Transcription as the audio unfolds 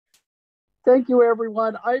Thank you,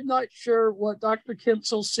 everyone. I'm not sure what Dr.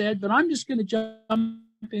 Kinsel said, but I'm just going to jump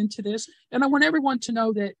into this. And I want everyone to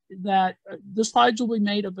know that the slides will be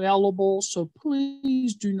made available. So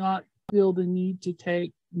please do not feel the need to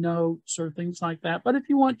take notes or things like that. But if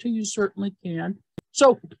you want to, you certainly can.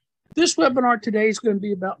 So this webinar today is going to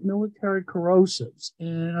be about military corrosives.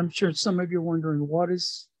 And I'm sure some of you are wondering, what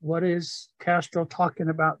is Castro talking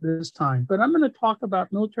about this time? But I'm going to talk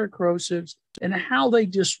about military corrosives and how they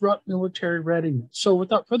disrupt military readiness. So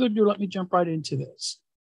without further ado, let me jump right into this.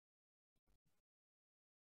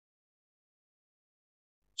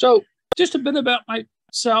 So just a bit about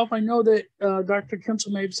myself. I know that Dr.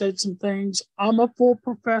 Kinsel may have said some things. I'm a full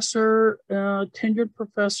professor, tenured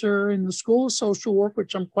professor in the School of Social Work,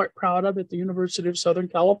 which I'm quite proud of at the University of Southern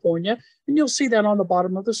California. And you'll see that on the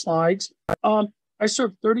bottom of the slides. I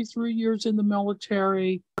served 33 years in the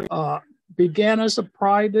military, began as a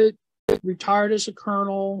private, retired as a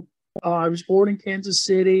colonel. I was born in Kansas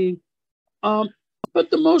City. But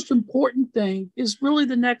the most important thing is really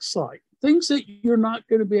the next slide. Things that you're not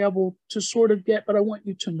going to be able to sort of get, but I want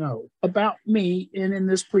you to know about me and in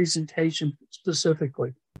this presentation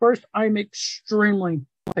specifically. First, I'm extremely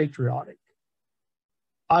patriotic.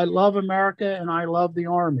 I love America and I love the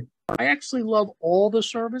Army. I actually love all the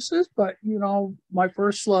services, but you know, my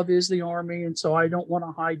first love is the Army, and so I don't want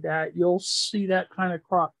to hide that. You'll see that kind of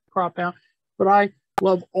crop out. But I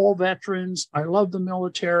love all veterans. I love the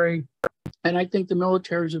military. And I think the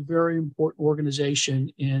military is a very important organization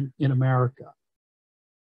in America.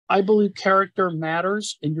 I believe character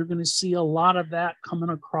matters, and you're going to see a lot of that coming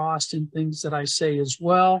across in things that I say as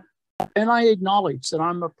well. And I acknowledge that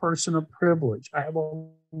I'm a person of privilege. I have a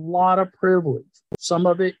lot of privilege. Some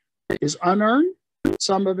of it is unearned,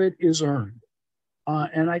 some of it is earned.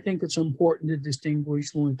 And I think it's important to distinguish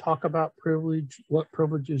when we talk about privilege, what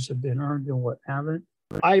privileges have been earned and what haven't.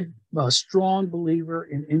 I'm a strong believer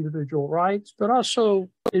in individual rights, but also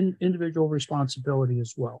in individual responsibility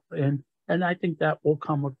as well. And I think that will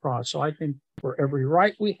come across. So I think for every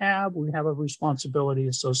right we have a responsibility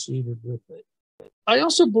associated with it. I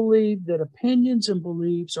also believe that opinions and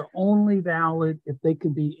beliefs are only valid if they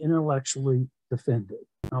can be intellectually defended.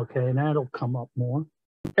 Okay, and that'll come up more.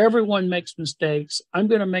 Everyone makes mistakes. I'm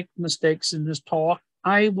going to make mistakes in this talk.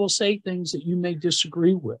 I will say things that you may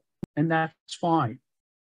disagree with, and that's fine.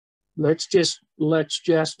 Let's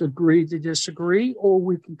just agree to disagree, or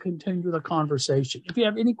we can continue the conversation. If you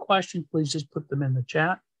have any questions, please just put them in the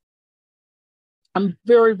chat. I'm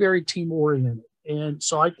very, very team oriented. And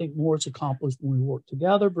so I think more is accomplished when we work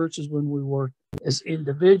together versus when we work as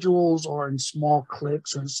individuals or in small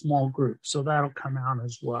cliques or in small groups. So that'll come out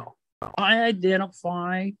as well. I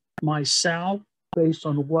identify myself based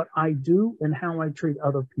on what I do and how I treat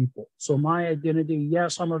other people. So my identity,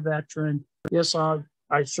 yes, I'm a veteran. Yes,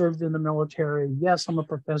 I served in the military. Yes, I'm a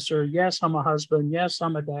professor. Yes, I'm a husband. Yes,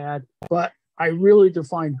 I'm a dad. But I really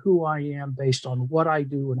define who I am based on what I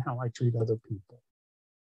do and how I treat other people.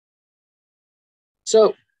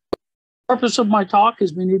 So, purpose of my talk,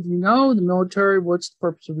 as many of you know, the military, what's the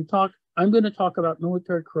purpose of the talk? I'm going to talk about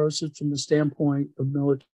military corrosives from the standpoint of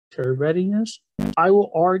military readiness. I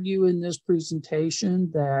will argue in this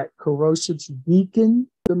presentation that corrosives weaken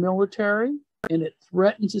the military, and it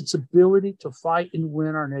threatens its ability to fight and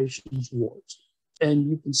win our nation's wars. And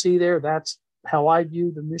you can see there, that's how I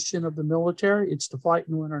view the mission of the military. It's to fight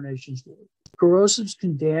and win our nation's wars. Corrosives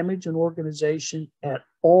can damage an organization at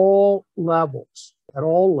all levels,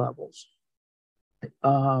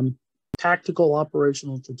 tactical,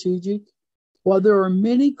 operational, strategic. While there are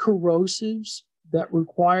many corrosives that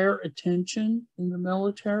require attention in the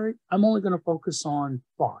military, I'm only going to focus on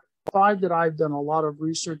five that I've done a lot of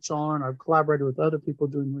research on. I've collaborated with other people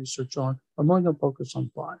doing research on. I'm only going to focus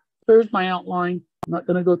on 5. Here's my outline. I'm not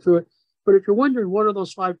going to go through it. But if you're wondering what are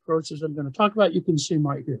those 5 corrosives I'm going to talk about, you can see them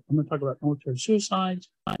right here. I'm going to talk about military suicides,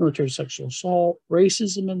 military sexual assault,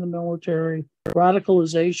 racism in the military,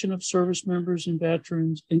 radicalization of service members and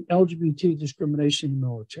veterans, and LGBT discrimination in the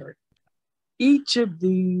military. Each of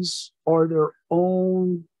these are their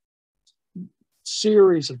own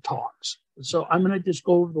series of talks. So I'm going to just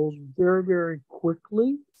go over those very, very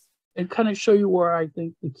quickly and kind of show you where I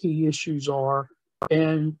think the key issues are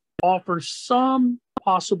and offer some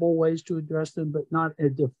possible ways to address them, but not a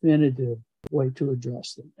definitive way to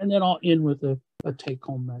address them. And then I'll end with a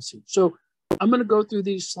take-home message. So I'm going to go through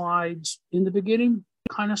these slides in the beginning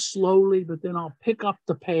kind of slowly, but then I'll pick up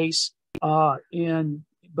the pace. But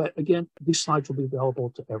again, these slides will be available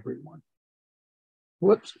to everyone.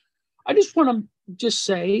 Whoops. I just want to just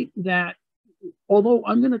say that although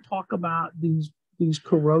I'm going to talk about these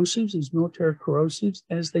corrosives, these military corrosives,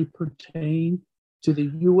 as they pertain to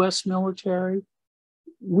the US military,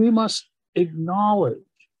 we must acknowledge,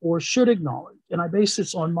 or should acknowledge, and I base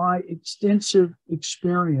this on my extensive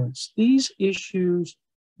experience, these issues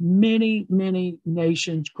many, many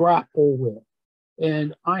nations grapple with.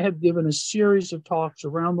 And I have given a series of talks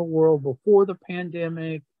around the world before the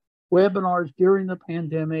pandemic, webinars during the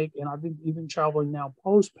pandemic, and I've been even traveling now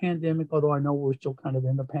post-pandemic, although I know we're still kind of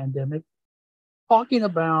in the pandemic, talking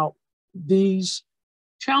about these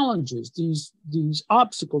challenges, these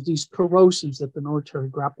obstacles, these corrosives that the military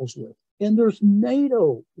grapples with. And there's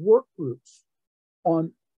NATO work groups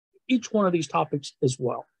on each one of these topics as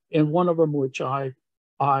well. And one of them, which I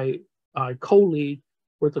co-lead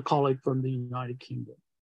with a colleague from the United Kingdom.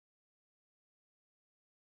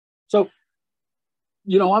 So,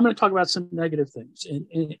 I'm going to talk about some negative things.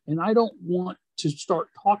 And I don't want to start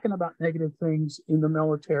talking about negative things in the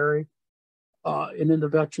military and in the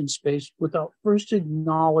veteran space without first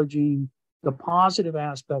acknowledging the positive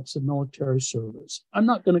aspects of military service. I'm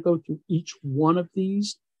not going to go through each one of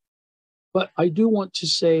these, but I do want to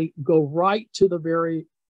say, go right to the very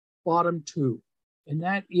bottom two. And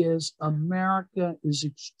that is, America is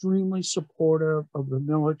extremely supportive of the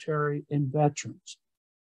military and veterans.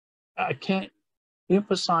 I can't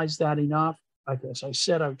emphasize that enough. As I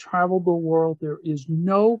said, I've traveled the world. There is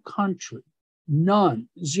no country, none,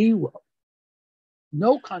 zero,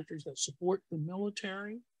 no countries that support the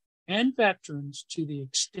military and veterans to the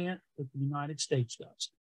extent that the United States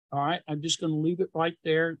does. All right, I'm just going to leave it right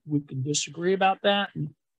there. We can disagree about that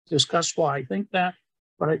and discuss why I think that,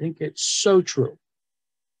 but I think it's so true.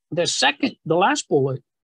 The last bullet,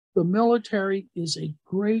 the military is a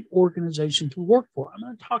great organization to work for. I'm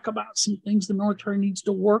going to talk about some things the military needs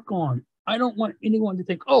to work on. I don't want anyone to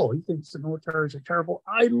think, oh, he thinks the military is terrible.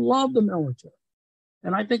 I love the military.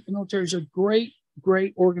 And I think the military is a great,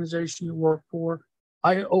 great organization to work for.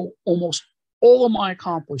 I owe almost all of my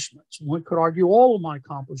accomplishments, one could argue all of my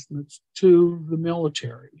accomplishments, to the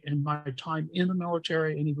military and my time in the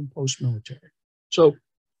military and even post-military. So,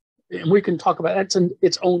 and we can talk about that's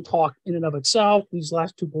its own talk in and of itself. These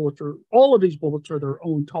last two bullets all of these bullets are their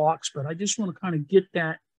own talks, but I just want to kind of get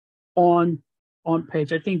that on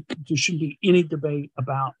page. I think there shouldn't be any debate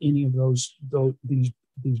about any of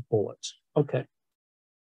these bullets. Okay.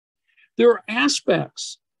 There are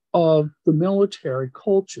aspects of the military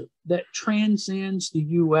culture that transcends the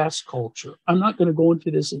U.S. culture. I'm not going to go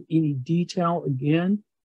into this in any detail again,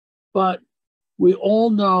 but we all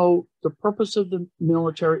know the purpose of the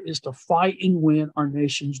military is to fight and win our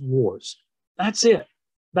nation's wars. That's it.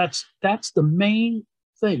 That's the main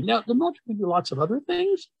thing. Now, the military can do lots of other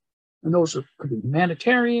things, and those could be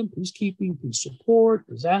humanitarian, peacekeeping, peace support,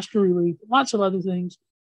 disaster relief, lots of other things.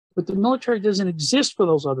 But the military doesn't exist for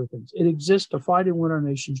those other things. It exists to fight and win our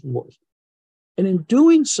nation's wars. And in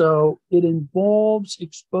doing so, it involves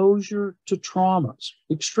exposure to traumas,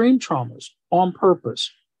 extreme traumas, on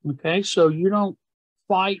purpose. Okay, so you don't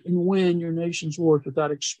fight and win your nation's wars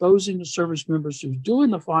without exposing the service members who's doing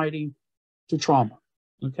the fighting to trauma.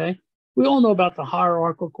 Okay, we all know about the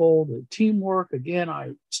hierarchical, the teamwork. Again,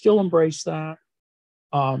 I still embrace that.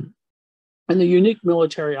 And the unique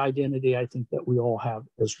military identity, I think, that we all have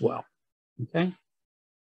as well. Okay.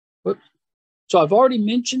 So I've already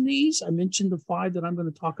mentioned these. I mentioned the 5 that I'm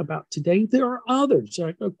going to talk about today. There are others.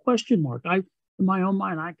 A question mark. In my own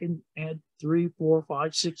mind, I can add 3, 4,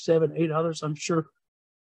 5, 6, 7, 8 others. I'm sure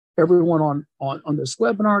everyone on this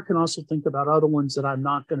webinar can also think about other ones that I'm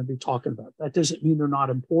not going to be talking about. That doesn't mean they're not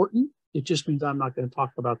important. It just means I'm not going to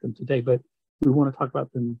talk about them today. But if we want to talk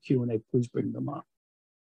about them in Q&A, please bring them up.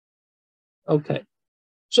 Okay,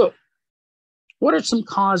 so what are some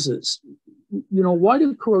causes? Why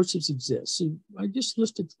do corrosives exist? So I just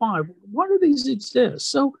listed 5. Why do these exist?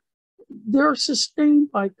 So they're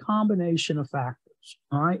sustained by a combination of factors,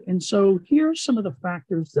 all right? And so here's some of the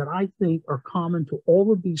factors that I think are common to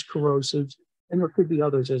all of these corrosives, and there could be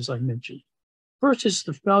others, as I mentioned. First is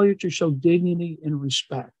the failure to show dignity and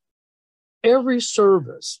respect. Every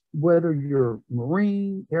service, whether you're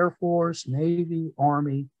Marine, Air Force, Navy,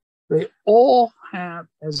 Army, they all have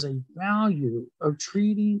as a value of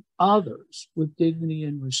treating others with dignity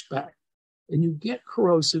and respect. And you get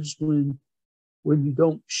corrosives when you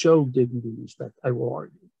don't show dignity and respect, I will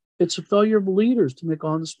argue. It's a failure of leaders to make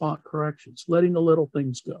on-the-spot corrections, letting the little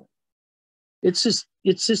things go. It's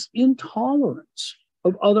this intolerance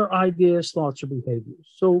of other ideas, thoughts, or behaviors.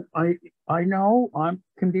 So I know I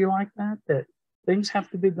can be like that things have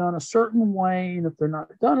to be done a certain way, and if they're not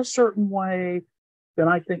done a certain way, then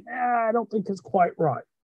I think, I don't think it's quite right.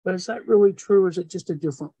 But is that really true, or is it just a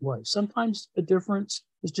different way? Sometimes a difference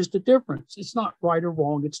is just a difference. It's not right or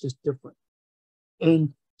wrong, it's just different.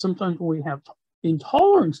 And sometimes when we have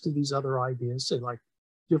intolerance to these other ideas, say like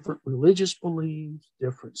different religious beliefs,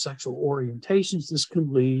 different sexual orientations, this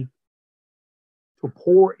can lead to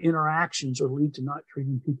poor interactions or lead to not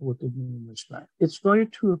treating people with dignity and respect. It's failure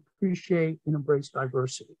to appreciate and embrace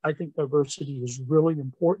diversity. I think diversity is really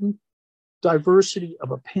important. Diversity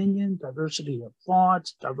of opinion, diversity of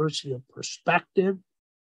thoughts, diversity of perspective.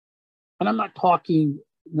 And I'm not talking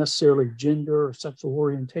necessarily gender or sexual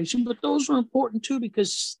orientation, but those are important too,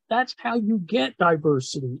 because that's how you get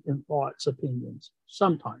diversity in thoughts, opinions,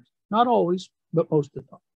 sometimes, not always, but most of the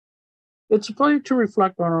time. It's a failure to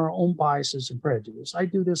reflect on our own biases and prejudice. I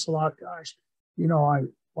do this a lot, guys.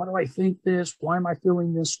 Why do I think this? Why am I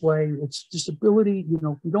feeling this way? It's just ability,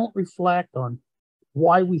 if we don't reflect on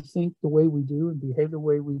why we think the way we do and behave the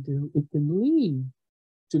way we do, it can lead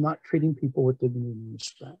to not treating people with dignity and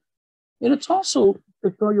respect. And it's also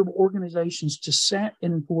the failure of organizations to set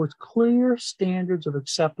and enforce clear standards of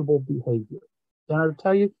acceptable behavior. And I'll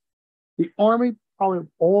tell you, the Army, probably of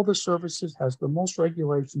all the services, has the most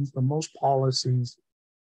regulations, the most policies,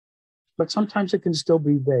 but sometimes it can still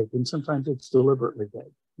be vague, and sometimes it's deliberately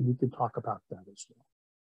vague. And we can talk about that as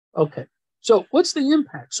well. Okay, so what's the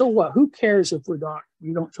impact? So what? Who cares if we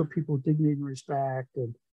don't show people dignity and respect,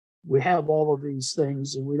 and we have all of these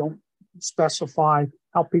things, and we don't specify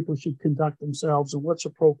how people should conduct themselves and what's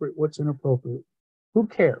appropriate, what's inappropriate? Who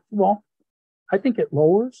cares? Well, I think it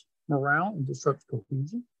lowers morale and disrupts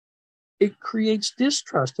cohesion. It creates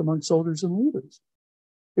distrust among soldiers and leaders.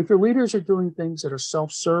 If your leaders are doing things that are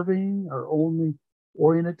self-serving or only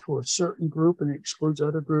oriented to a certain group and excludes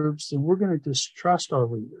other groups, then we're going to distrust our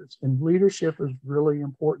leaders. And leadership is really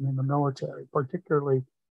important in the military, particularly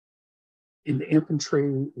in the infantry,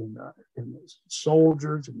 in the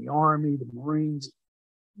soldiers, in the Army, the Marines.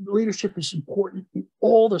 Leadership is important in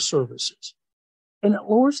all the services. And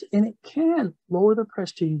it can lower the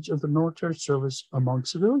prestige of the military service among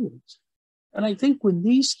civilians. And I think when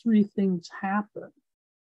these three things happen,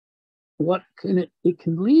 what it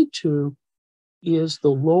can lead to is the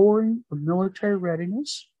lowering of military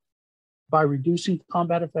readiness by reducing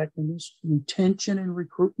combat effectiveness, retention and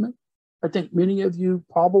recruitment. I think many of you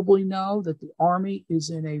probably know that the Army is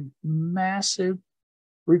in a massive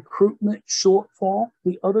recruitment shortfall.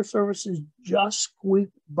 The other services just squeak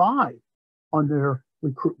by on their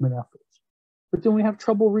recruitment efforts. But then we have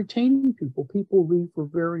trouble retaining people. People leave for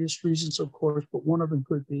various reasons, of course, but one of them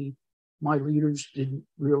could be my leaders didn't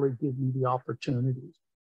really give me the opportunities.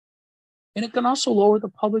 And it can also lower the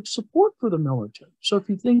public support for the military. So if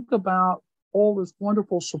you think about all this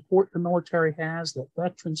wonderful support the military has, that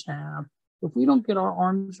veterans have, if we don't get our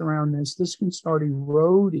arms around this, this can start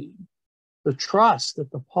eroding the trust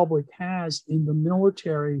that the public has in the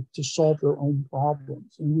military to solve their own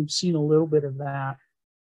problems. And we've seen a little bit of that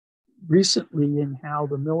recently in how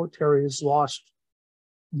the military has lost,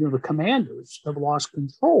 the commanders have lost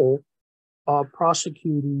control of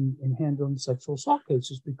prosecuting and handling sexual assault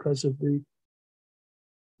cases because of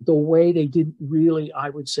the way they didn't really, I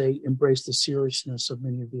would say, embrace the seriousness of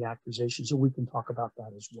many of the accusations. And we can talk about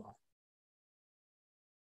that as well.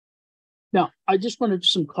 Now, I just want to do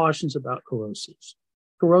some cautions about corrosives.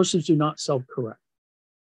 Corrosives do not self-correct.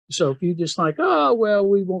 So if you just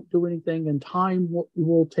we won't do anything and time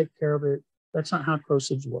will take care of it, that's not how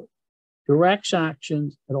corrosives work. Direct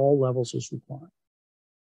actions at all levels is required.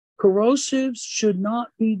 Corrosives should not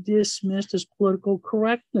be dismissed as political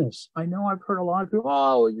correctness. I know I've heard a lot of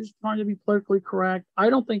people, you're just trying to be politically correct. I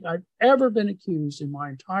don't think I've ever been accused in my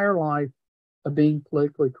entire life of being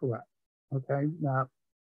politically correct. Okay, now,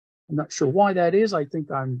 I'm not sure why that is. I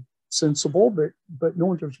think I'm sensible, but no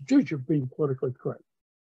one's accused you're being politically correct.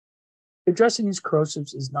 Addressing these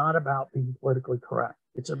corrosives is not about being politically correct.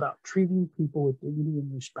 It's about treating people with dignity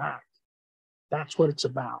and respect. That's what it's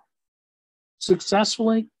about.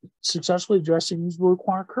 Successfully addressing these will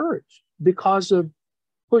require courage because of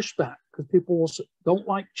pushback, because people don't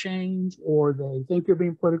like change or they think you're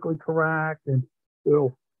being politically correct and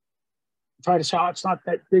they'll try to say, it's not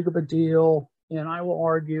that big of a deal. And I will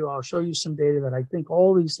argue, I'll show you some data that I think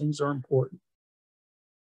all these things are important.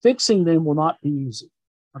 Fixing them will not be easy.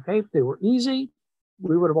 Okay, if they were easy,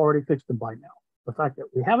 we would have already fixed them by now. The fact that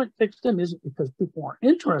we haven't fixed them isn't because people aren't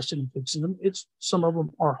interested in fixing them. It's some of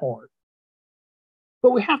them are hard.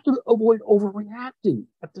 But we have to avoid overreacting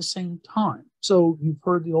at the same time. So you've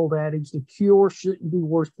heard the old adage, the cure shouldn't be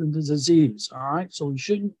worse than the disease. All right, so we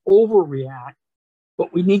shouldn't overreact,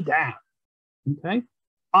 but we need to act. Okay.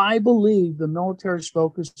 I believe the military's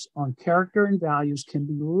focus on character and values can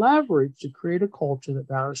be leveraged to create a culture that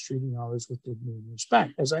values treating others with dignity and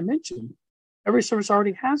respect. As I mentioned, every service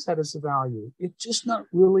already has that as a value. It's just not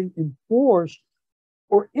really enforced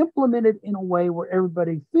or implemented in a way where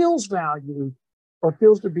everybody feels valued or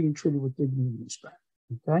feels they're being treated with dignity and respect.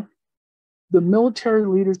 Okay. The military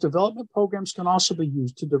leaders development programs can also be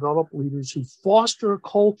used to develop leaders who foster a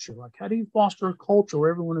culture. Like, how do you foster a culture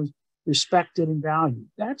where everyone is respected and valued?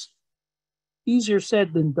 That's easier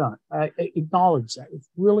said than done. I acknowledge that. It's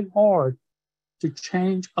really hard to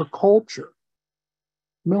change a culture.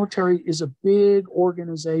 Military is a big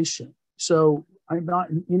organization. So I'm not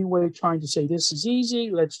in any way trying to say this is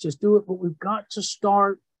easy, let's just do it, but we've got to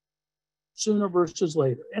start sooner versus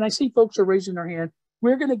later. And I see folks are raising their hand.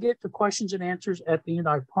 We're going to get to questions and answers at the end.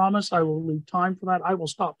 I promise I will leave time for that. I will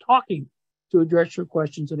stop talking to address your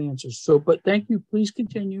questions and answers. So, but thank you. Please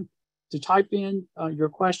continue to type in your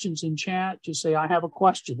questions in chat. Just say, I have a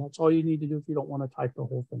question. That's all you need to do if you don't want to type the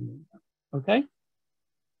whole thing in there. Okay?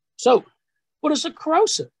 So, what is a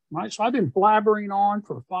corrosive? Right? So I've been blabbering on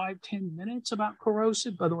for 5-10 minutes about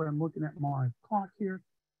corrosive. By the way, I'm looking at my clock here.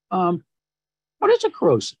 What is a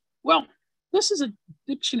corrosive? Well, this is a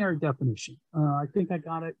dictionary definition. I think I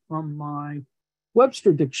got it from my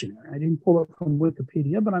Webster dictionary. I didn't pull it from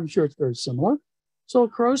Wikipedia, but I'm sure it's very similar. So a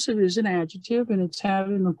corrosive is an adjective, and it's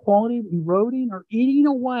having the quality of eroding or eating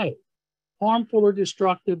away, harmful or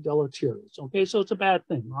destructive, deleterious. Okay, so it's a bad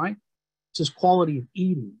thing, right? It's this quality of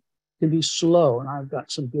eating. It can be slow, and I've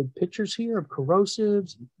got some good pictures here of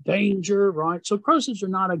corrosives, danger, right? So corrosives are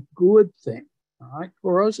not a good thing, all right?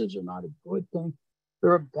 Corrosives are not a good thing.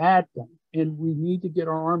 They're a bad thing, and we need to get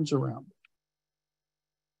our arms around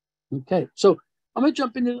it. Okay, so I'm going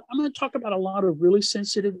to talk about a lot of really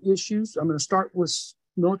sensitive issues. I'm going to start with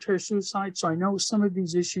military suicide. So I know some of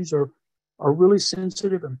these issues are really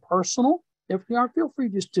sensitive and personal. If they are, feel free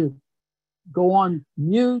just to go on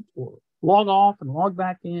mute or log off and log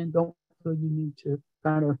back in. Don't feel you need to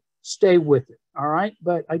kind of stay with it, all right?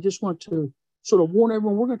 But I just want to sort of warn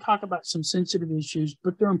everyone, we're going to talk about some sensitive issues,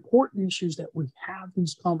 but they're important issues that we have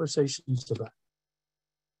these conversations about.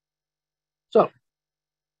 So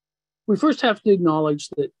we first have to acknowledge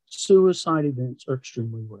that suicide events are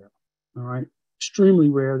extremely rare, all right? Extremely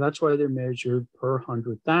rare. That's why they're measured per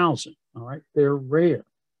 100,000, all right? They're rare.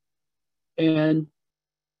 And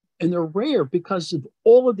they're rare because of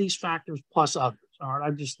all of these factors plus others, all right?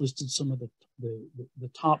 I've just listed some of the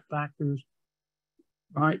top factors.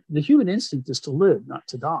 All right, the human instinct is to live, not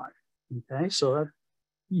to die. Okay, so that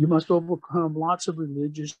you must overcome lots of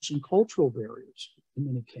religious and cultural barriers in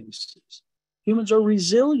many cases. Humans are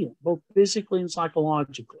resilient, both physically and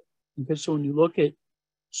psychologically. Okay, so when you look at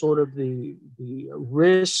sort of the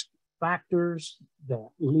risk factors that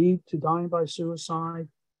lead to dying by suicide,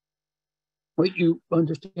 what you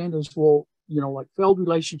understand is, well, you know, like failed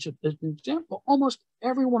relationship as an example, almost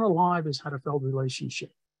everyone alive has had a failed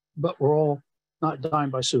relationship, but we're all not dying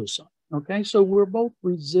by suicide. Okay, so we're both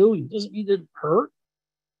resilient. Doesn't mean it didn't hurt,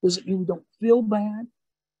 doesn't mean we don't feel bad,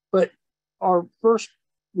 but our first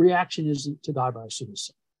reaction isn't to die by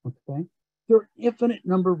suicide. Okay, there are infinite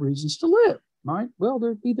number of reasons to live, right? Well,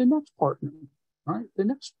 there'd be the next partner, right? The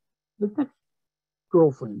next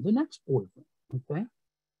girlfriend, the next boyfriend. Okay,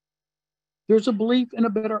 there's a belief in a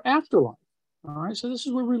better afterlife. All right, so this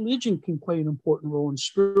is where religion can play an important role, and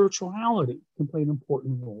spirituality can play an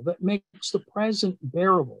important role. That makes the present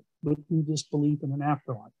bearable with disbelief in an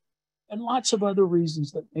afterlife, and lots of other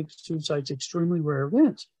reasons that make suicides extremely rare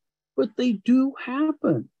events. But they do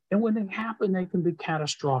happen, and when they happen, they can be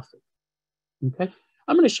catastrophic. Okay,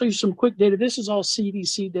 I'm going to show you some quick data. This is all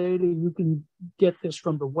CDC data. You can get this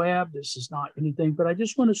from the web. This is not anything, but I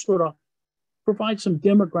just want to sort of provide some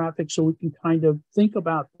demographics so we can kind of think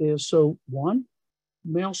about this. So one,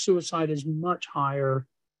 male suicide is much higher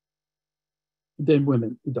than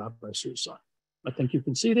women who die by suicide. I think you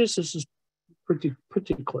can see this. This is pretty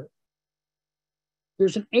clear.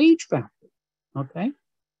 There's an age factor, okay?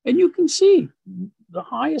 And you can see the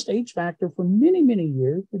highest age factor for many, many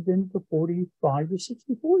years has been the 45 to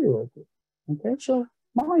 64-year-old group, okay? So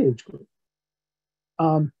my age group.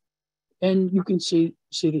 And you can see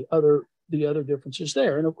the other differences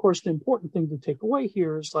there. And of course, the important thing to take away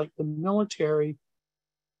here is like the military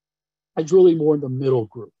is really more in the middle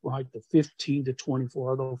group, right? The 15 to 24,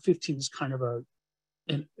 although 15 is kind of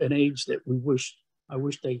an age that I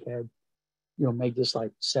wish they had, you know, made this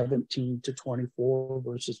like 17 to 24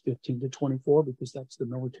 versus 15 to 24, because that's the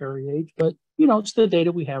military age. But, you know, it's the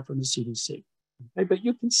data we have from the CDC. Okay? But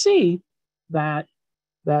you can see that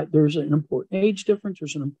there's an important age difference,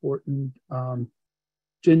 there's an important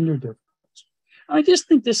gender difference. I just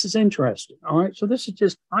think this is interesting. All right. So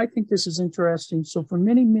I think this is interesting. So for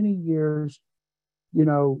many, many years, you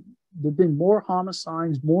know, there've been more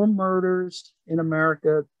homicides, more murders in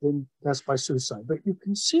America than deaths by suicide. But you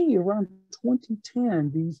can see around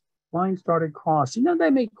 2010, these lines started crossing. Now, they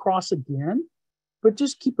may cross again, but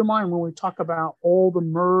just keep in mind when we talk about all the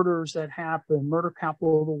murders that happen, murder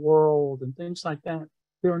capital of the world and things like that,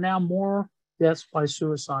 there are now more deaths by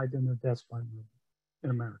suicide than there are deaths by murder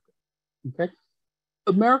in America. Okay?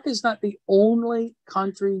 America is not the only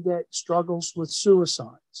country that struggles with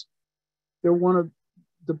suicides. They're one of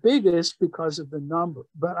the biggest because of the number.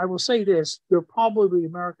 But I will say this,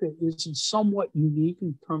 America is somewhat unique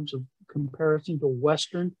in terms of comparison to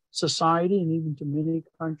Western society and even to many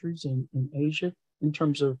countries in Asia in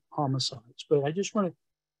terms of homicides. But I just want to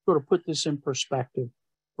sort of put this in perspective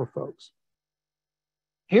for folks.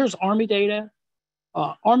 Here's Army data.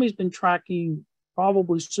 Army's been tracking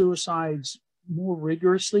probably suicides more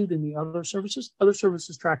rigorously than the other services. Other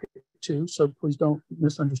services track it too, so please don't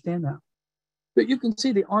misunderstand that. But you can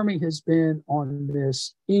see the Army has been on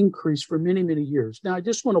this increase for many, many years. Now, I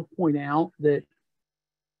just want to point out that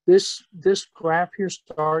this graph here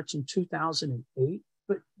starts in 2008,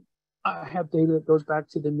 but I have data that goes back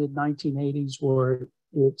to the mid-1980s where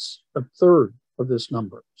it's a third of this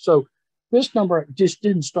number. So this number just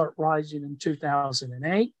didn't start rising in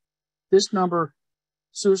 2008. This number,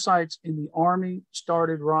 suicides in the Army,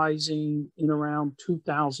 started rising in around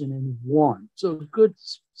 2001. So a good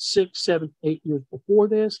 6, 7, 8 years before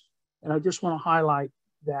this. And I just want to highlight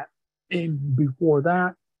that before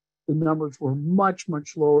that, the numbers were much,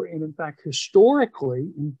 much lower. And in fact,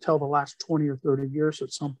 historically, until the last 20 or 30 years,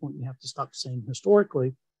 at some point you have to stop saying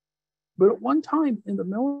historically, but at one time in the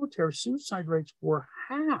military, suicide rates were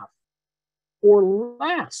half or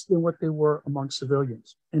less than what they were among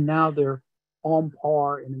civilians. And now they're on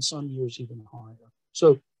par, and in some years even higher.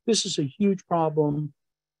 So this is a huge problem.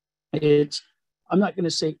 I'm not going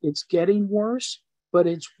to say it's getting worse, but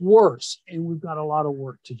it's worse, and we've got a lot of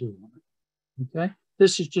work to do on it. Okay,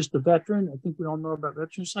 this is just the veteran. I think we all know about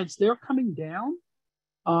veteran suicides. They're coming down.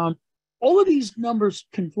 All of these numbers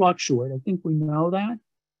can fluctuate. I think we know that.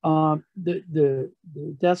 The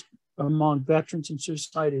deaths among veterans and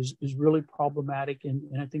suicide is really problematic,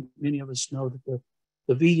 and I think many of us know that the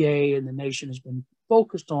VA and the nation has been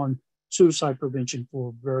focused on suicide prevention for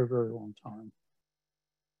a very, very long time.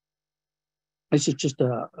 This is just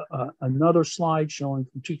another slide showing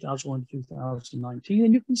from 2001 to 2019,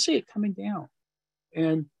 and you can see it coming down.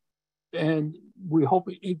 And we hope,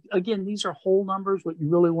 again, these are whole numbers. What you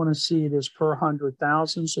really want to see it is per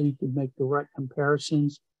 100,000, so you can make direct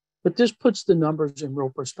comparisons. But this puts the numbers in real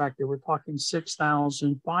perspective. We're talking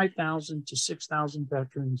 6,000, 5,000 to 6,000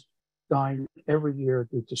 veterans dying every year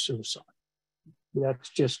due to suicide. That's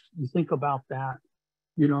just, you think about that,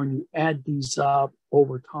 and you add these up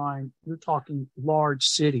over time, you're talking large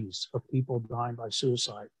cities of people dying by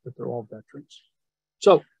suicide, but they're all veterans.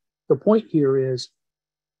 So the point here is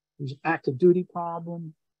there's an active duty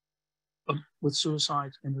problem with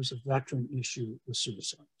suicides, and there's a veteran issue with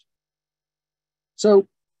suicides. So,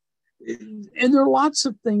 and there are lots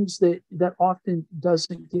of things that often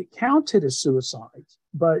doesn't get counted as suicides,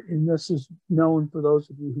 and this is known for those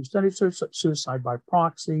of you who study suicide by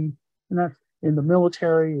proxy, and that in the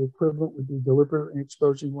military, the equivalent would be deliberate and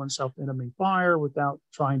exposing oneself to enemy fire without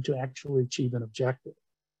trying to actually achieve an objective,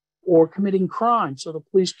 or committing crime, so the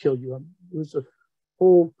police kill you. There's a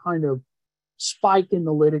whole kind of spike in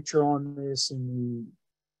the literature on this in the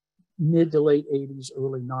mid to late 80s,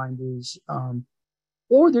 early 90s.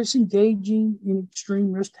 Or there's engaging in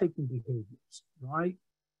extreme risk-taking behaviors, right?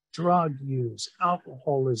 Drug use,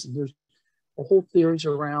 alcoholism. There's a whole theories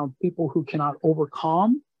around people who cannot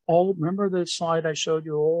overcome remember the slide I showed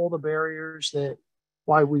you, all the barriers that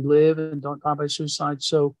why we live and don't die by suicide.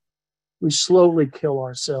 So we slowly kill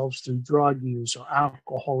ourselves through drug use or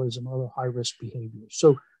alcoholism or other high-risk behaviors.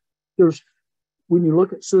 So when you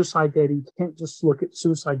look at suicide data, you can't just look at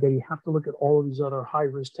suicide data. You have to look at all of these other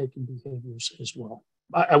high-risk taking behaviors as well,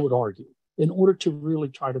 I would argue, in order to really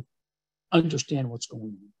try to understand what's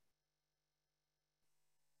going on.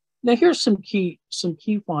 Now, here's some key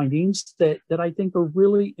findings that I think are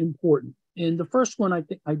really important. And the first one I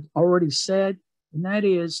think I already said, and that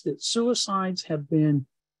is that suicides have been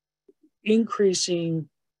increasing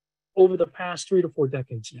over the past 3 to 4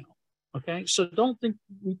 decades now. Okay, so don't think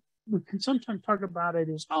we can sometimes talk about it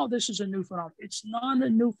as, oh, this is a new phenomenon. It's not a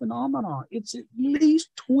new phenomenon. It's at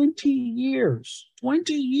least 20 years.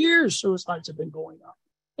 20 years suicides have been going up.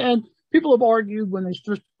 And people have argued when they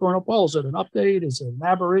first going up, well, is it an update? Is it an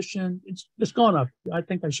aberration? It's gone up. I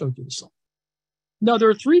think I showed you the slide. Now, there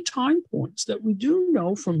are 3 time points that we do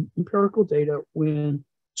know from empirical data when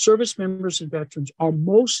service members and veterans are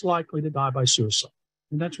most likely to die by suicide.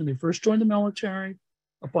 And that's when they first join the military,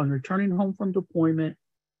 upon returning home from deployment,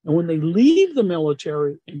 and when they leave the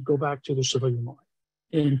military and go back to the civilian life.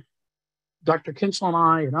 And Dr. Kinsel and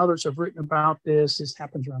I and others have written about this. This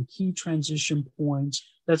happens around key transition points.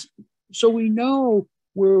 So we know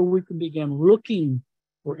where we can begin looking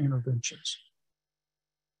for interventions.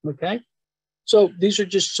 Okay? So these are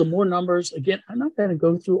just some more numbers. Again, I'm not going to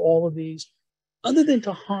go through all of these other than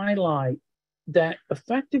to highlight that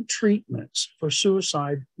effective treatments for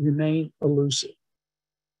suicide remain elusive.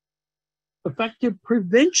 Effective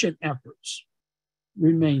prevention efforts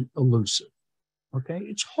remain elusive. Okay,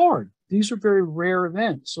 it's hard. These are very rare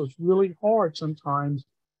events, so it's really hard sometimes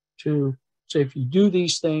to say if you do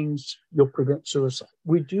these things, you'll prevent suicide.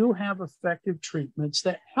 We do have effective treatments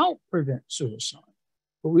that help prevent suicide,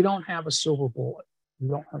 but we don't have a silver bullet. We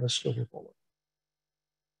don't have a silver bullet.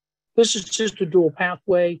 This is just a dual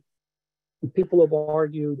pathway. People have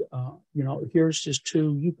argued, here's just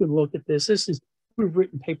two. You can look at this. We've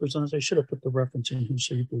written papers on this. I should have put the reference in here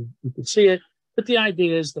so you could see it. But the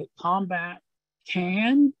idea is that combat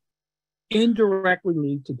can indirectly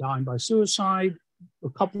lead to dying by suicide. A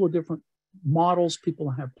couple of different models people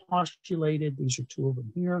have postulated. These are two of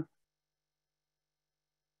them here.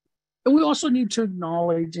 And we also need to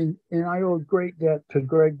acknowledge, and I owe a great debt to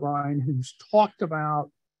Greg Bryan, who's talked about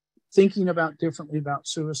thinking about differently about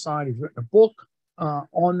suicide. He's written a book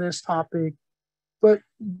on this topic. But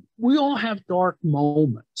we all have dark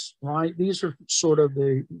moments, right? These are sort of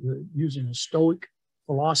using a Stoic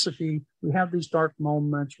philosophy. We have these dark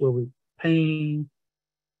moments where we pain,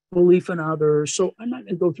 belief in others. So I'm not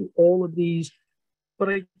going to go through all of these, but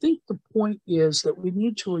I think the point is that we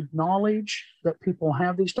need to acknowledge that people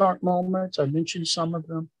have these dark moments. I mentioned some of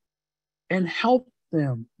them, and help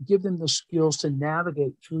them, give them the skills to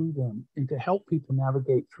navigate through them and to help people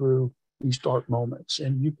navigate through these dark moments.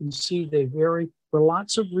 And you can see they vary for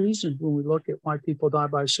lots of reasons when we look at why people die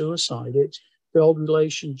by suicide. It's failed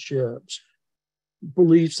relationships,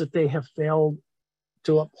 beliefs that they have failed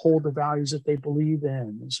to uphold the values that they believe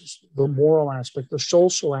in. This is the moral aspect, the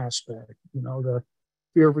social aspect, the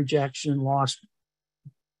fear of rejection, lost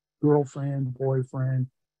girlfriend, boyfriend,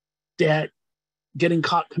 debt, getting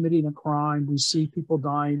caught committing a crime. We see people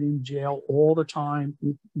dying in jail all the time,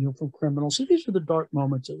 from criminals. So these are the dark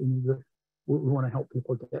moments that we want to help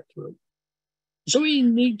people get through. So we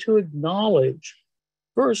need to acknowledge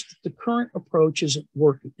first that the current approach isn't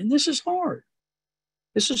working. And this is hard.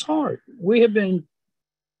 This is hard.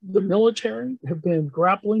 The military have been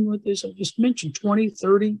grappling with this. I just mentioned 20,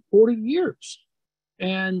 30, 40 years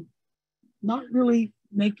and not really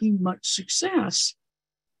making much success,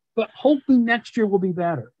 but hoping next year will be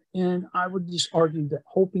better. And I would just argue that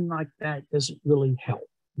hoping like that doesn't really help,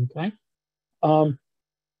 okay?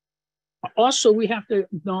 Also, we have to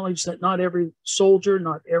acknowledge that not every soldier,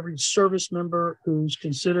 not every service member who's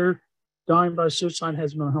considered dying by suicide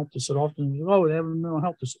has mental health disorder. Often, they have a mental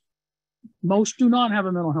health disorder. Most do not have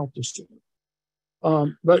a mental health disorder.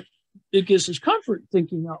 But it gives us comfort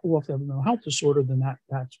thinking, if they have a mental health disorder, then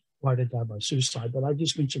that's why they die by suicide. But I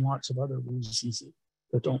just mentioned lots of other reasons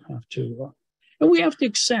that don't have to. And we have to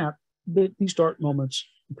accept that these dark moments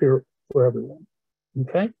appear for everyone,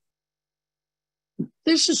 okay?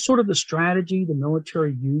 This is sort of the strategy the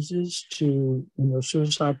military uses in their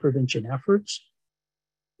suicide prevention efforts.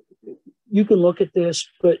 You can look at this,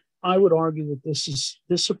 but I would argue that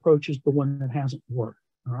this approach is the one that hasn't worked.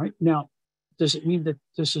 All right. Now, does it mean that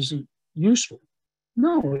this isn't useful?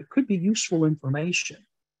 No, it could be useful information.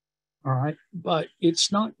 All right. But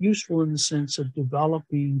it's not useful in the sense of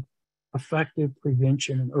developing effective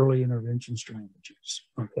prevention and early intervention strategies.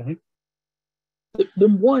 Okay.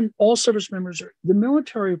 All service members the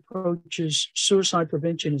military approaches suicide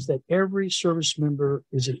prevention is that every service member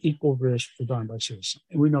is at equal risk for dying by suicide.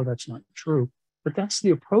 And we know that's not true, but that's the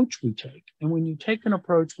approach we take. And when you take an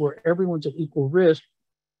approach where everyone's at equal risk,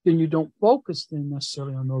 then you don't focus then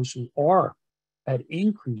necessarily on those who are at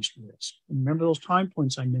increased risk. And remember those time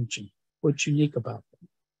points I mentioned, what's unique about them.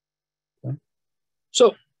 Okay?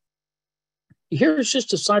 So here's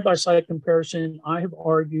just a side-by-side comparison. I have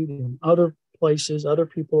argued in other places, other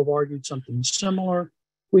people have argued something similar.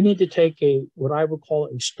 We need to take what I would call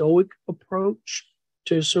a Stoic approach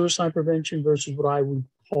to suicide prevention versus what I would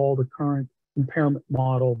call the current impairment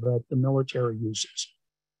model that the military uses.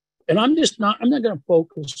 And I'm not going to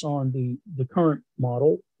focus on the current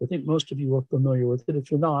model. I think most of you are familiar with it.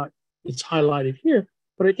 If you're not, it's highlighted here.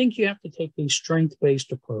 But I think you have to take a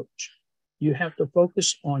strength-based approach. You have to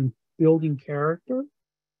focus on building character.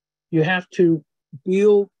 You have to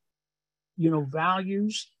build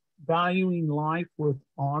valuing life with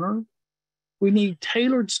honor. We need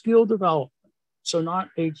tailored skill development. So not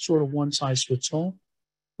a sort of one size fits all.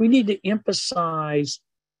 We need to emphasize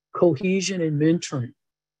cohesion and mentoring.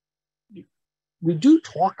 We do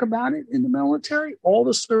talk about it in the military. All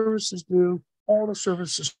the services do. All the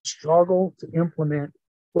services struggle to implement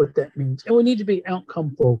what that means. And we need to be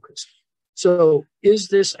outcome focused. So is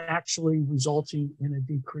this actually resulting in a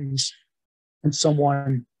decrease in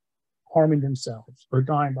someone harming themselves or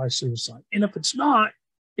dying by suicide? And if it's not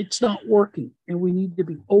working. And we need to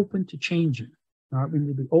be open to changing. All right, we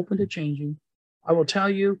need to be open to changing. I will tell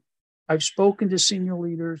you, I've spoken to senior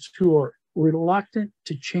leaders who are reluctant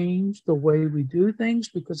to change the way we do things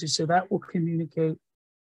because they say that will communicate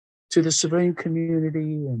to the civilian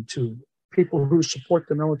community and to people who support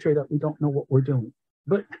the military that we don't know what we're doing.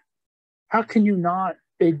 But how can you not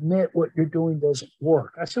admit what you're doing doesn't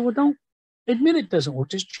work? I said, well, don't admit it doesn't work.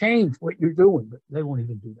 Just change what you're doing. But they won't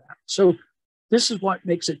even do that. So this is what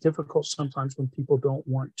makes it difficult sometimes when people don't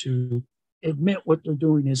want to admit what they're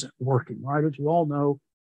doing isn't working, right? As you all know,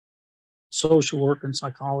 social work and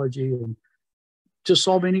psychology, and to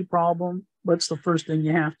solve any problem, what's the first thing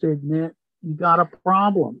you have to admit? You got a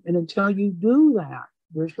problem. And until you do that,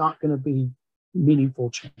 there's not going to be meaningful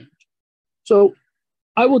change. So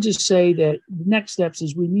I will just say that the next steps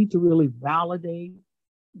is we need to really validate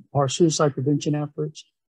our suicide prevention efforts.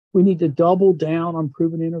 We need to double down on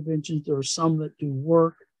proven interventions. There are some that do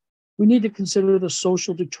work. We need to consider the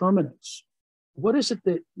social determinants. What is it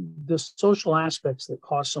that the social aspects that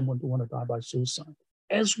cause someone to want to die by suicide,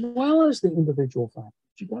 as well as the individual factors?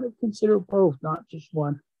 You got to consider both, not just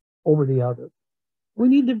one over the other. We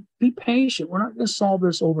need to be patient. We're not going to solve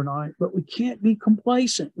this overnight, but we can't be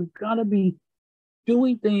complacent. We've got to be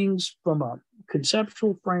doing things from a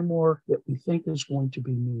conceptual framework that we think is going to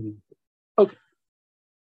be meaningful. Okay.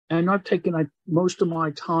 And I've taken most of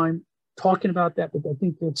my time talking about that, but I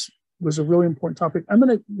think that was a really important topic. I'm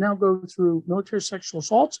going to now go through military sexual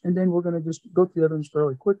assaults, and then we're going to just go through the others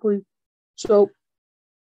fairly quickly. So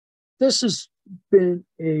this has been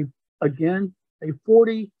a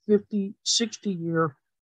 40, 50, 60-year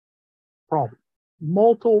problem,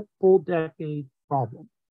 multiple decade problem.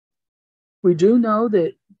 We do know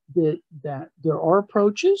that there are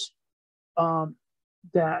approaches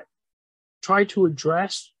that try to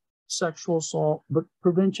address sexual assault, but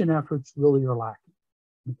prevention efforts really are lacking,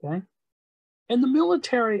 okay? And the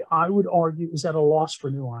military, I would argue, is at a loss for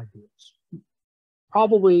new ideas.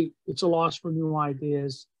 Probably it's a loss for new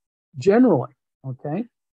ideas generally, okay?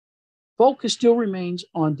 Focus still remains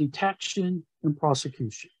on detection and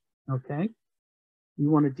prosecution, okay? You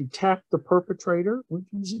want to detect the perpetrator, which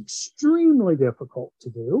is extremely difficult to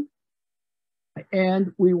do.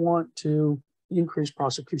 And we want to increase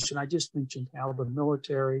prosecution. I just mentioned how the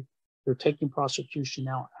military, they're taking prosecution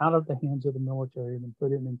now out of the hands of the military and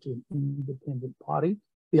put it into an independent body.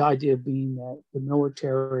 The idea being that the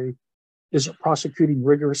military isn't prosecuting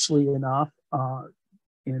rigorously enough,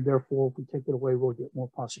 and therefore, if we take it away, we'll get more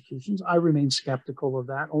prosecutions. I remain skeptical of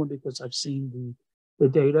that, only because I've seen the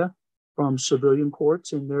data from civilian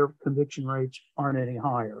courts, and their conviction rates aren't any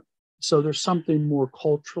higher. So there's something more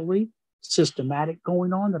culturally systematic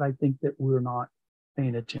going on that I think that we're not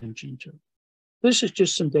paying attention to. This is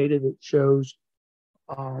just some data that shows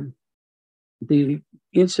the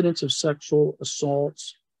incidence of sexual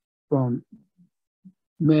assaults from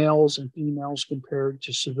males and females compared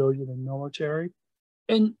to civilian and military.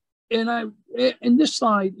 And this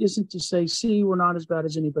slide isn't to say, see, we're not as bad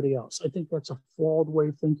as anybody else. I think that's a flawed way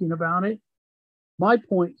of thinking about it. My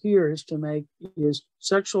point here is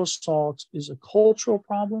sexual assault is a cultural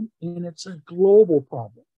problem and it's a global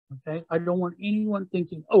problem, okay? I don't want anyone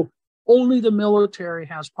thinking, oh, only the military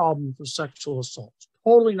has problems with sexual assaults.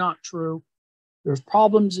 Totally not true. There's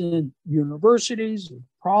problems in universities, there's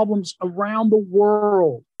problems around the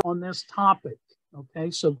world on this topic,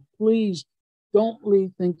 okay? So please don't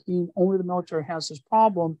leave thinking only the military has this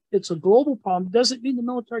problem. It's a global problem. Doesn't mean the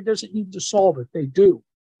military doesn't need to solve it. They do.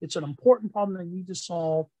 It's an important problem they need to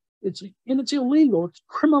solve. It's illegal. It's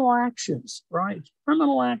criminal actions, right? It's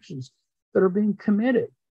criminal actions that are being committed,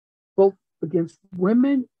 both against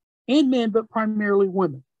women and men, but primarily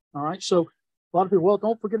women, all right? So a lot of people, well,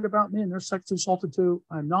 don't forget about men. They're sexually assaulted too.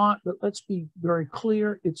 I'm not, but let's be very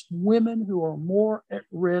clear. It's women who are more at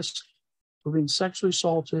risk for being sexually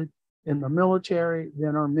assaulted in the military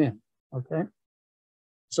than are men, okay?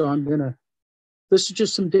 So this is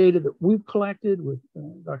just some data that we've collected with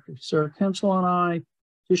Dr. Sarah Kensel and I,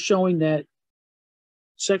 just showing that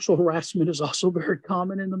sexual harassment is also very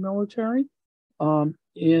common in the military, and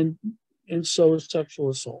so is sexual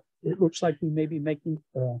assault. It looks like we may be making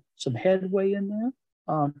some headway in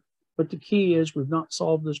there, but the key is we've not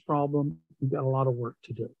solved this problem. We've got a lot of work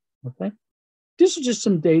to do, okay? this is just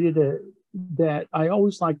some data that I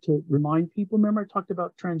always like to remind people. Remember, I talked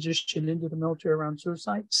about transition into the military around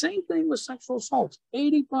suicide. Same thing with sexual assaults.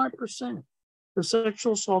 85% of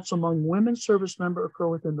sexual assaults among women service members occur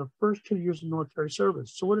within the first 2 years of military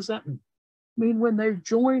service. So what does that mean? I mean, when they're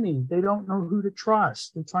joining, they don't know who to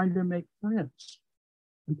trust. They're trying to make friends.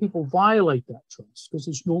 And people violate that trust because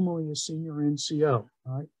it's normally a senior NCO,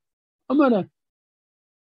 right? I'm going to,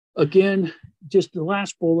 again, just the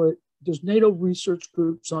last bullet, there's NATO research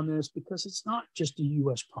groups on this because it's not just a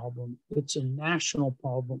U.S. problem. It's a national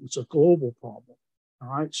problem. It's a global problem, all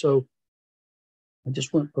right? So I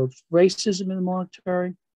just went, folks, racism in the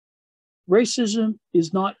military. Racism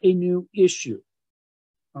is not a new issue,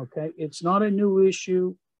 okay? It's not a new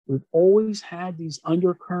issue. We've always had these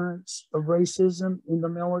undercurrents of racism in the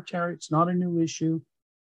military. It's not a new issue.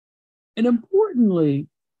 And importantly,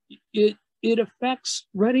 it affects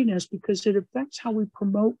readiness because it affects how we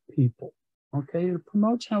promote people, okay? It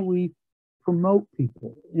promotes how we promote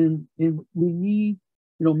people. And we need,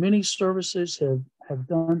 many services have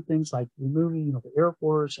done things like removing, the Air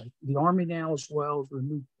Force and the Army now as well, has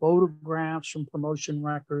removed photographs from promotion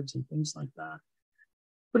records and things like that.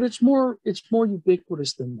 But it's more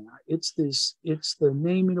ubiquitous than that. It's the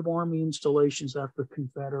naming of Army installations after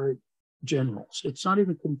Confederate generals. It's not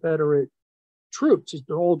even Confederate troops,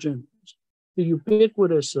 they're all generals. The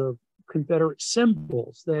ubiquitous of Confederate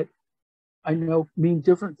symbols that I know mean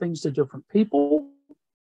different things to different people.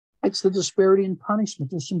 It's the disparity in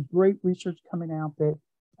punishment. There's some great research coming out that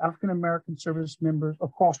African-American service members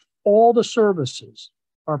across all the services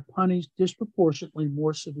are punished disproportionately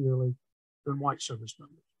more severely than white service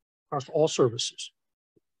members across all services.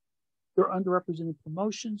 They're underrepresented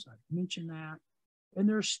promotions, I've mentioned that. And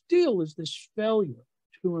there still is this failure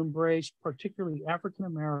to embrace particularly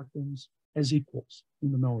African-Americans as equals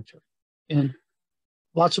in the military. And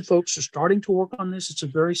lots of folks are starting to work on this. It's a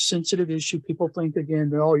very sensitive issue. People think,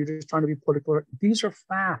 again, you're just trying to be political. These are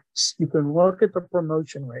facts. You can look at the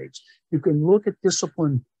promotion rates. You can look at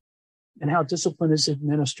discipline and how discipline is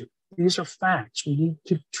administered. These are facts. We need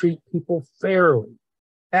to treat people fairly,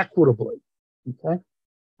 equitably, okay?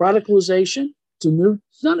 Radicalization,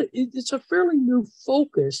 it's a fairly new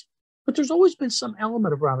focus, but there's always been some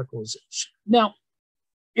element of radicalization. Now,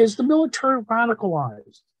 is the military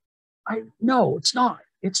radicalized? No, it's not.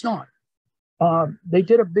 It's not. They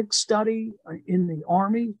did a big study in the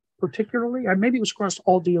Army, particularly. Maybe it was across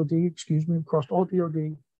all DOD, across all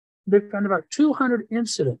DOD. They found about 200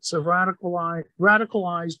 incidents of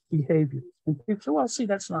radicalized behavior. And people say, well, see,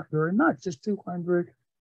 that's not very much. Just 200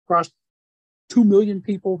 across 2 million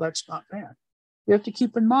people, that's not bad. You have to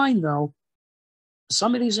keep in mind, though,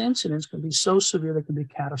 some of these incidents can be so severe they can be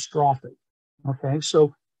catastrophic. Okay,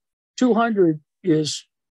 so 200 is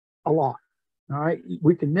a lot. All right,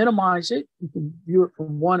 we can minimize it. We can view it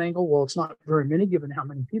from one angle. Well, it's not very many given how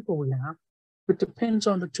many people we have, but depends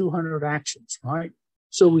on the 200 actions, right?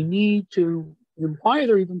 So we need to imply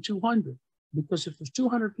there are even 200, because if there's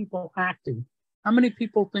 200 people acting, how many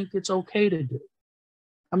people think it's okay to do?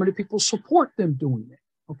 How many people support them doing it?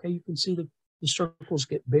 Okay, you can see the circles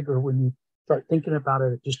get bigger when you start thinking about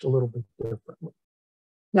it just a little bit differently.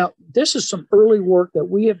 Now, this is some early work that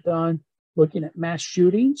we have done looking at mass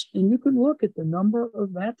shootings, and you can look at the number of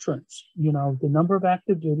veterans, the number of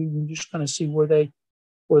active duty, you just kind of see where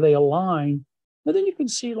they align. And then you can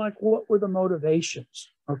see what were the motivations,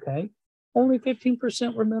 okay? Only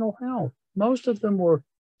 15% were mental health. Most of them were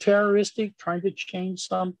terroristic, trying to change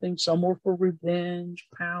something. Some were for revenge,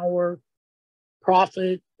 power,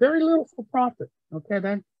 profit, very little for profit, okay?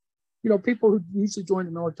 Then, people who usually join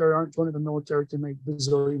the military aren't joining the military to make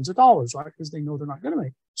bazillions of dollars, right? Because they know they're not going to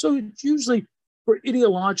make. So it's usually for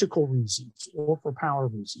ideological reasons or for power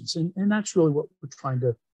reasons. And that's really what we're trying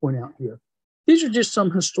to point out here. These are just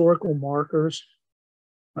some historical markers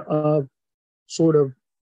of sort of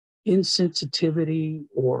insensitivity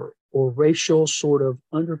or racial sort of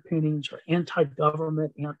underpinnings or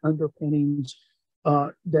anti-government underpinnings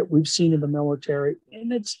that we've seen in the military.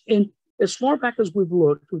 And it's as far back as we've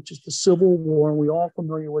looked, which is the Civil War, and we're all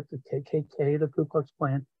familiar with the KKK, the Ku Klux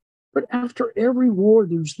Klan. But after every war,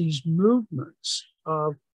 there's these movements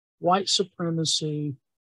of white supremacy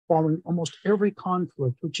following almost every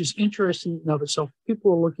conflict, which is interesting in and of itself.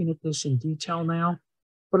 People are looking at this in detail now.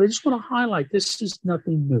 But I just want to highlight, this is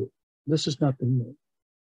nothing new. This is nothing new.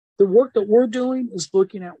 The work that we're doing is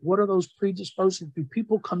looking at what are those predisposing. Do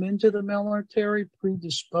people come into the military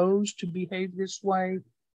predisposed to behave this way?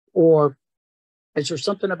 Or is there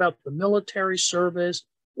something about the military service?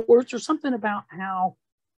 Or is there something about how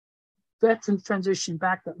veterans transition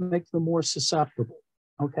back that makes them more susceptible?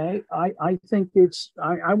 Okay, I think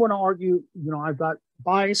I want to argue, I've got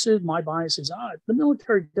biases. My bias is the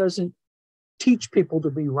military doesn't teach people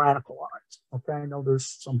to be radicalized. Okay, I know there's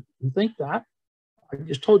some who think that. I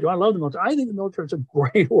just told you I love the military. I think the military is a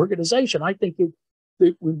great organization. I think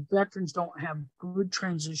that when veterans don't have good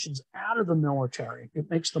transitions out of the military, it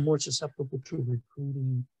makes them more susceptible to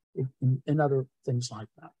recruiting and other things like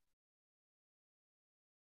that.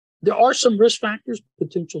 There are some risk factors,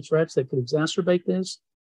 potential threats that could exacerbate this.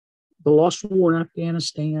 The lost war in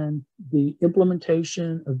Afghanistan, the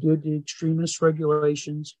implementation of DoD extremist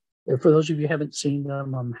regulations. For those of you who haven't seen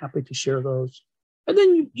them, I'm happy to share those. And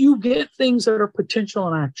then you get things that are potential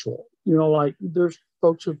and actual. Like there's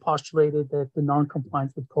folks who postulated that the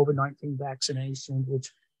non-compliance with COVID-19 vaccination,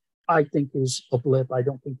 which I think is a blip. I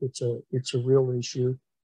don't think it's a real issue.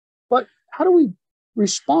 But how do we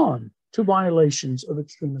respond to violations of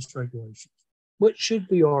extremist regulations? What should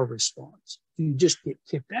be our response? Do you just get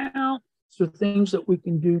kicked out? So things that we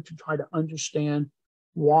can do to try to understand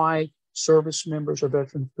why service members or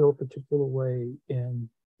veterans feel a particular way and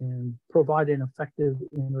provide an effective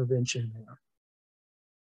intervention there.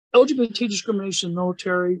 LGBT discrimination in the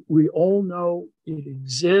military, we all know it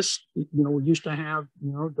exists. We used to have,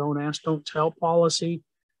 don't ask, don't tell policy,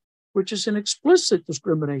 which is an explicit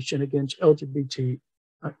discrimination against LGBT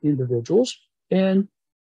individuals. And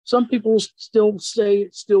some people still say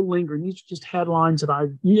it's still lingering. These are just headlines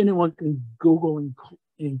that anyone can Google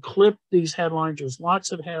and clip these headlines. There's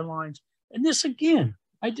lots of headlines. And this, again,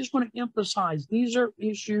 I just want to emphasize, these are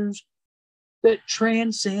issues that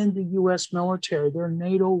transcend the U.S. military. There are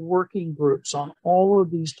NATO working groups on all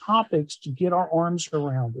of these topics to get our arms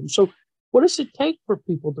around them. So what does it take for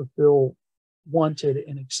people to feel wanted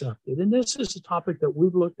and accepted? And this is a topic that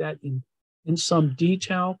we've looked at in some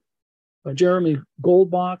detail. Jeremy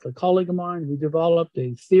Goldbach, a colleague of mine, we developed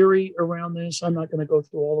a theory around this. I'm not going to go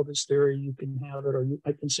through all of this theory. You can have it, or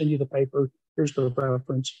I can send you the paper. Here's the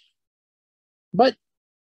reference. But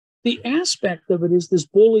the aspect of it is this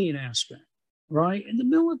bullying aspect, right? In the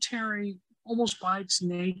military, almost by its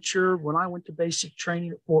nature, when I went to basic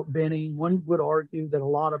training at Fort Benning, one would argue that a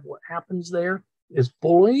lot of what happens there is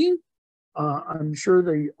bullying. I'm sure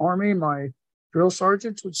the Army, my drill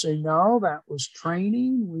sergeants would say, no, that was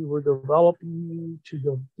training. We were developing you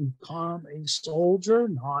to become a soldier,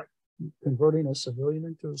 not converting a civilian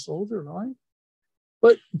into a soldier, right?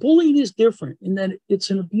 But bullying is different in that it's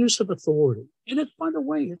an abuse of authority. And by the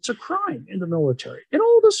way, it's a crime in the military. In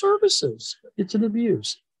all the services, it's an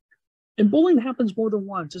abuse. And bullying happens more than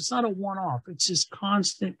once. It's not a one-off. It's just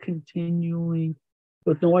constant, continuing,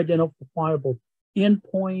 with no identifiable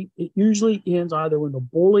endpoint. It usually ends either when the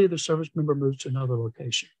bully or the service member moves to another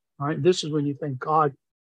location. All right. This is when you thank God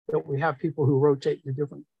that we have people who rotate to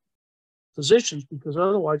different positions, because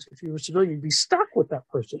otherwise, if you were a civilian, you'd be stuck with that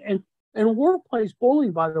person. And workplace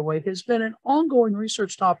bullying, by the way, has been an ongoing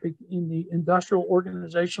research topic in the industrial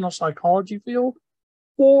organizational psychology field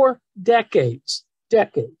for decades.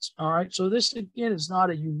 All right. So this, again, is not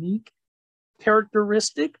a unique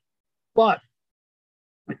characteristic, but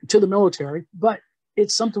to the military, but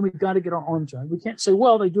it's something we've got to get our arms around. We can't say,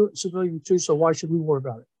 well, they do it in civilians too, so why should we worry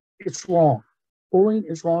about it? It's wrong. Bullying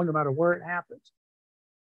is wrong no matter where it happens.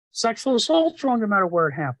 Sexual assault's wrong no matter where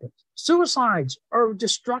it happens. Suicides are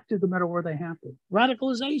destructive no matter where they happen.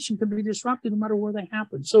 Radicalization can be disruptive no matter where they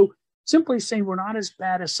happen. So simply saying we're not as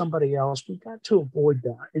bad as somebody else, we've got to avoid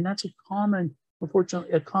that. And that's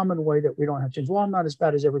unfortunately, a common way that we don't have to change. Well, I'm not as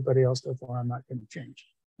bad as everybody else, therefore I'm not going to change.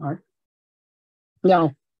 All right.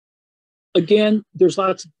 Now, again, there's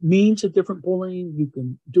lots of means of different bullying. You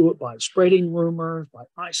can do it by spreading rumors, by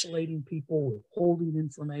isolating people, withholding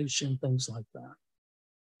information, things like that.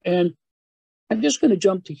 And I'm just going to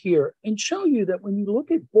jump to here and show you that when you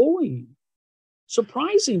look at bullying,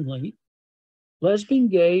 surprisingly, lesbian,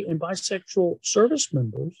 gay, and bisexual service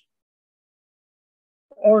members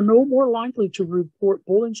are no more likely to report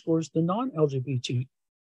bullying scores than non-LGBT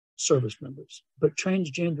service members, but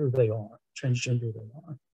transgender they are.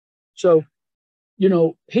 So,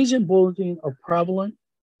 hazing and bullying are prevalent.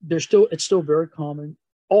 It's still very common.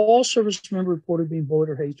 All service members reported being bullied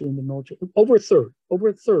or hazed during the military. Over a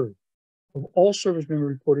third of all service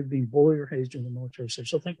members reported being bullied or hazed during the military service.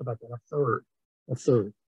 So think about that, a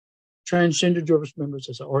third. Transgender service members,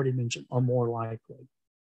 as I already mentioned, are more likely.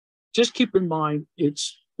 Just keep in mind,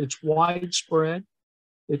 it's widespread.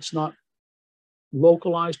 It's not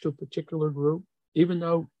localized to a particular group, even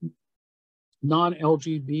though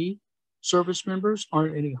non-LGBT service members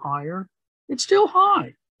aren't any higher. It's still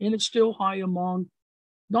high, and it's still high among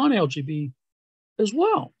non-LGBT as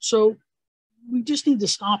well. So we just need to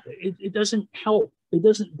stop it. It doesn't help. It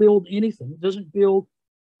doesn't build anything. It doesn't build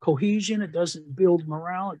cohesion. It doesn't build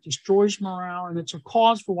morale. It destroys morale. And it's a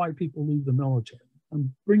cause for why people leave the military.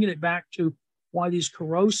 I'm bringing it back to why these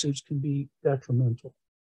corrosives can be detrimental.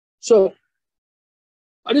 So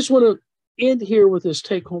I just want to end here with this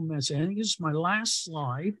take-home message. I think this is my last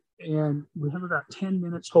slide, and we have about 10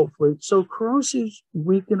 minutes, hopefully. So corrosives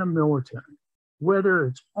weaken a military, whether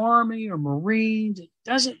it's Army or Marines, it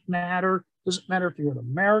doesn't matter. It doesn't matter if you're an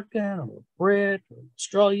American or a Brit or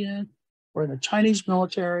Australian or in the Chinese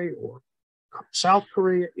military or South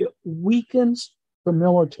Korea. It weakens the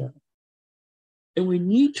military. And we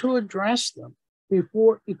need to address them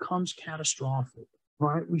before it becomes catastrophic,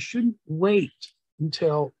 right? We shouldn't wait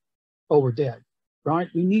until, oh, we're dead, right?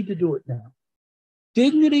 We need to do it now.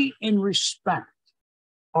 Dignity and respect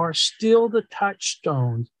are still the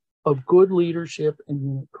touchstones of good leadership and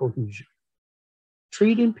unit cohesion.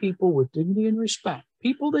 Treating people with dignity and respect,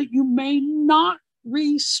 people that you may not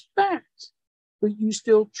respect, but you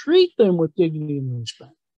still treat them with dignity and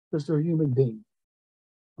respect because they're human beings.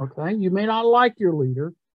 Okay, you may not like your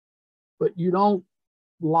leader, but you don't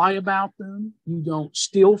lie about them. You don't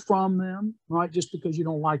steal from them, right? Just because you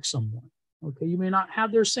don't like someone. Okay, you may not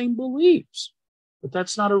have their same beliefs, but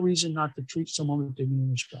that's not a reason not to treat someone with dignity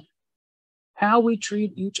and respect. How we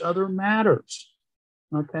treat each other matters.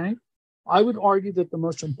 Okay, I would argue that the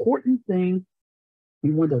most important thing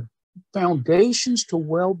and one of the foundations to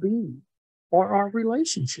well-being are our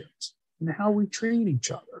relationships and how we treat each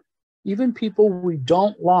other. Even people we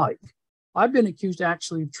don't like. I've been accused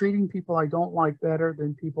actually of treating people I don't like better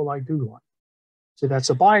than people I do like. So that's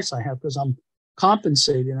a bias I have because I'm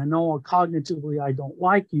compensated. I know cognitively I don't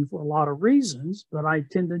like you for a lot of reasons, but I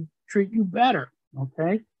tend to treat you better,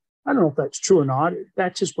 okay? I don't know if that's true or not.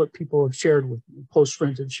 That's just what people have shared with me, close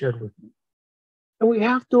friends have shared with me. And we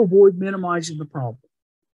have to avoid minimizing the problem.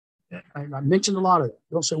 I mentioned a lot of that.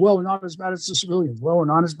 They'll say, well, we're not as bad as the civilians. Well, we're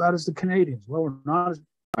not as bad as the Canadians. Well, we're not as...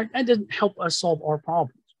 Right? That doesn't help us solve our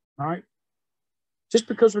problems, all right? Just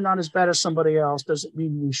because we're not as bad as somebody else doesn't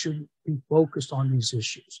mean we shouldn't be focused on these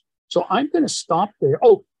issues. So I'm going to stop there.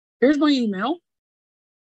 Oh, here's my email.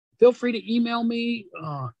 Feel free to email me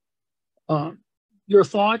your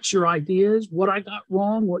thoughts, your ideas, what I got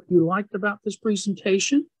wrong, what you liked about this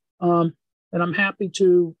presentation, and I'm happy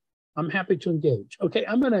to engage. Okay,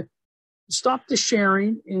 I'm going to stop the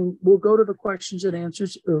sharing and we'll go to the questions and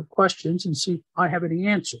answers or questions and see if I have any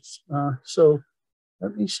answers. So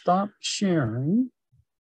let me stop sharing.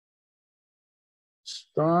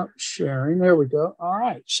 Stop sharing. There we go. All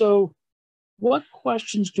right. So what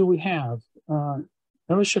questions do we have?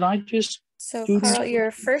 Emma, should I just... So Carl,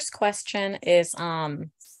 your first question is,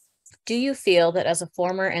 do you feel that as a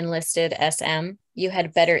former enlisted SM, you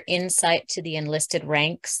had better insight to the enlisted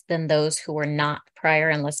ranks than those who were not prior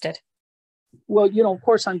enlisted? Well, of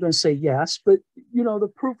course I'm going to say yes, but,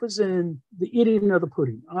 the proof is in the eating of the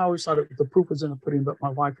pudding. I always thought the proof was in the pudding, but my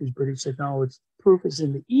wife, who's British, said, no, it's proof is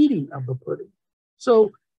in the eating of the pudding.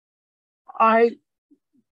 So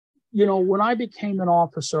when I became an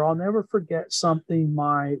officer, I'll never forget something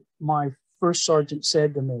my first sergeant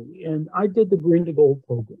said to me, and I did the Green to Gold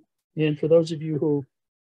program. And for those of you who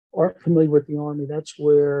aren't familiar with the Army, that's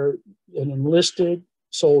where an enlisted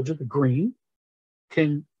soldier, the Green,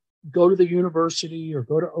 can go to the university or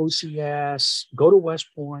go to OCS, go to West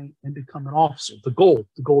Point and become an officer. The gold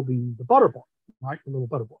being the butterball, right? The little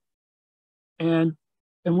butterball. And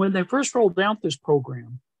when they first rolled out this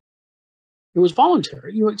program, it was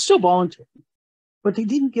voluntary. It's still voluntary, but they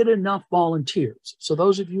didn't get enough volunteers. So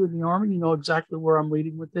those of you in the Army, you know exactly where I'm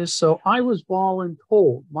leading with this. So I was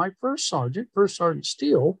voluntold. My first Sergeant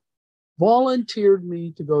Steele, volunteered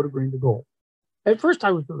me to go to Green to Gold. At first,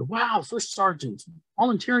 I was thinking, wow, first sergeant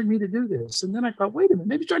volunteering me to do this. And then I thought, wait a minute,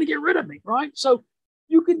 maybe he's trying to get rid of me, right? So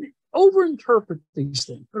you can overinterpret these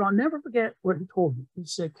things, but I'll never forget what he told me. He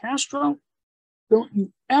said, Castro, don't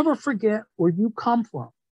you ever forget where you come from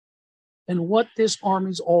and what this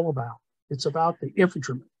Army's all about. It's about the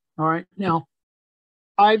infantrymen, all right? Now,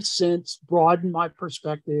 I've since broadened my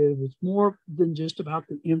perspective. It's more than just about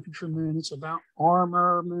the infantrymen. It's about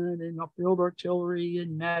armormen and field artillery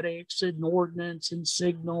and medics and ordnance and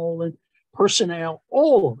signal and personnel,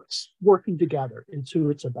 all of us working together is who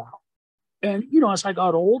it's about. And, as I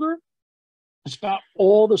got older, it's about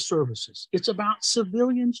all the services. It's about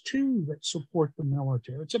civilians, too, that support the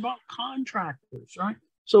military. It's about contractors, right?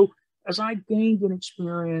 So as I gained an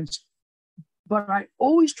experience, but I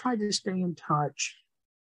always tried to stay in touch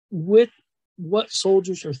with what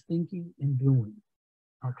soldiers are thinking and doing.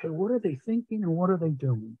 Okay, what are they thinking and what are they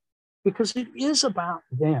doing? Because it is about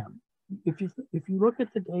them. If you look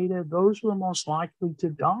at the data, those who are most likely to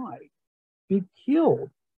die, be killed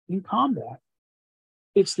in combat,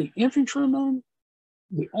 It's the infantrymen,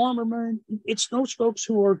 the armormen. It's those folks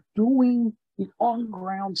who are doing the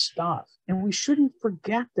on-ground stuff. And we shouldn't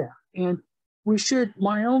forget that. And we should,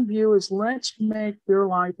 my own view is, let's make their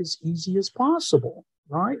life as easy as possible,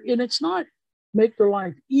 right? And it's not make their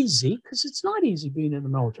life easy, because it's not easy being in the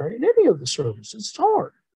military, in any of the services. It's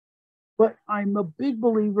hard. But I'm a big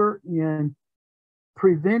believer in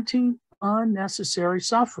preventing unnecessary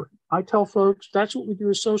suffering. I tell folks that's what we do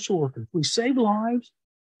as social workers. We save lives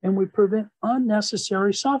and we prevent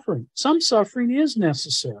unnecessary suffering. Some suffering is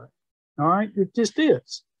necessary, all right? It just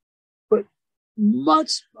is. But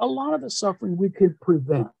a lot of the suffering we could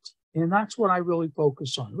prevent. And that's what I really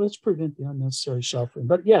focus on. Let's prevent the unnecessary suffering.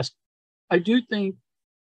 But yes, I do think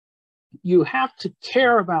you have to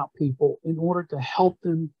care about people in order to help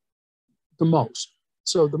them the most.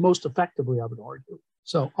 So the most effectively, I would argue.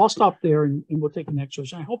 So I'll stop there and we'll take the next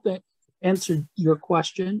question. I hope that answered your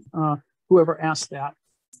question, whoever asked that.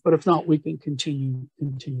 But if not, we can continue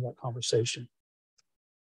that conversation.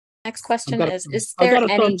 Next question is there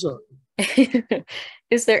any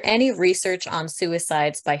is there any research on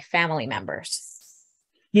suicides by family members?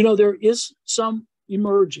 You know, there is some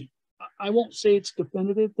emerging. I won't say it's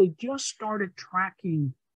definitive. They just started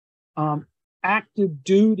tracking active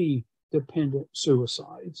duty dependent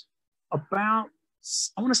suicides about,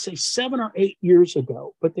 I want to say 7 or 8 years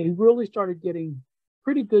ago, but they really started getting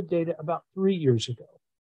pretty good data about 3 years ago.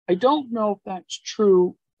 I don't know if that's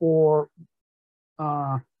true for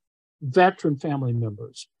veteran family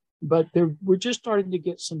members, but we're just starting to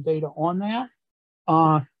get some data on that.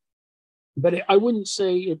 But I wouldn't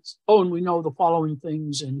say it's, oh, and we know the following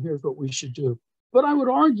things and here's what we should do. But I would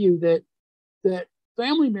argue that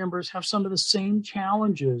family members have some of the same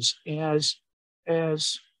challenges as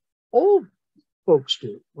old folks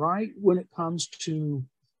do, right? When it comes to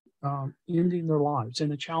ending their lives and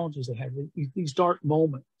the challenges they have, these dark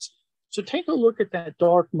moments. So take a look at that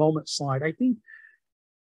dark moment slide. I think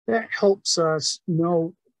that helps us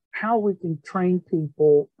know how we can not train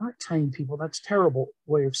people, that's a terrible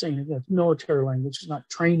way of saying it. That's military language. It's not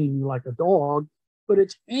training you like a dog, but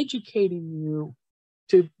it's educating you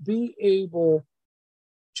to be able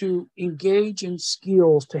to engage in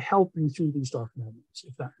skills to help you through these dark moments,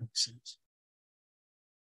 if that makes sense.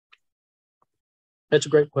 That's a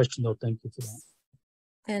great question, though. Thank you for that.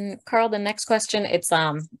 And Carl, the next question, it's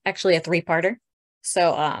actually a 3-parter.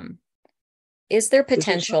 So is there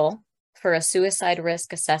potential for a suicide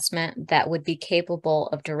risk assessment that would be capable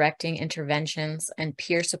of directing interventions and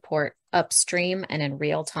peer support upstream and in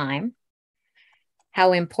real time?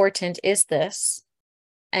 How important is this?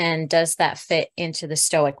 And does that fit into the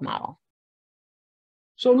Stoic model?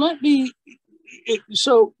 So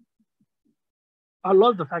I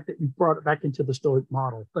love the fact that you brought it back into the Stoic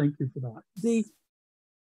model. Thank you for that.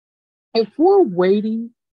 If we're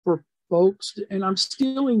waiting for folks, and I'm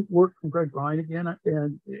stealing work from Greg Bryan again,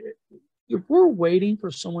 and if we're waiting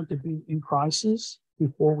for someone to be in crisis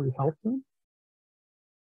before we help them,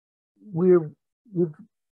 we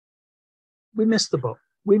missed the boat.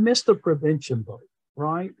 We missed the prevention boat,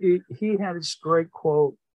 right? He had this great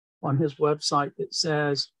quote on his website that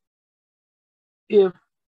says, if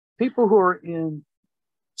people who are in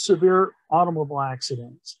severe automobile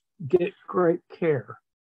accidents get great care,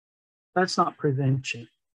 that's not prevention,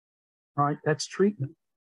 right? That's treatment.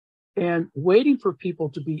 And waiting for people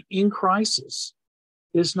to be in crisis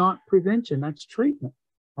is not prevention, that's treatment,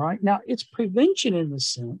 right? Now, it's prevention in the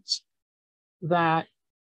sense that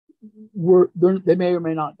they may or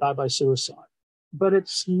may not die by suicide, but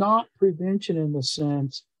it's not prevention in the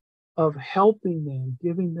sense of helping them,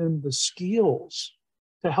 giving them the skills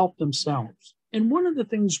to help themselves. And one of the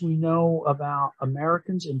things we know about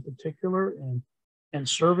Americans in particular and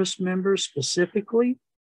service members specifically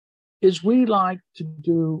is we like to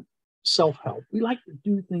do self-help. We like to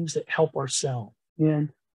do things that help ourselves. And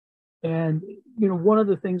you know, one of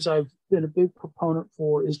the things I've been a big proponent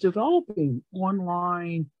for is developing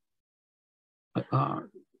online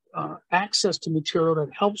access to material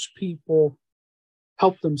that helps people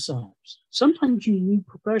help themselves. Sometimes you need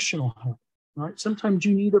professional help, right? Sometimes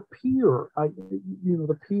you need a peer,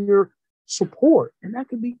 the peer support, and that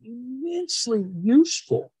can be immensely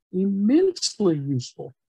useful.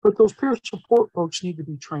 But those peer support folks need to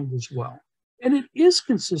be trained as well. And it is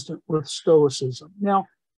consistent with Stoicism. Now,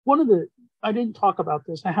 I didn't talk about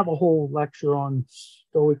this. I have a whole lecture on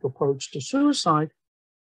Stoic approach to suicide.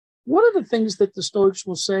 One of the things that the Stoics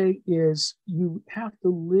will say is you have to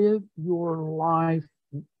live your life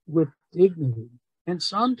with dignity. And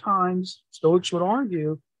sometimes Stoics would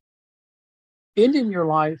argue ending your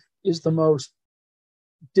life is the most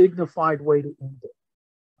dignified way to end it.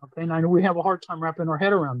 Okay, and I know we have a hard time wrapping our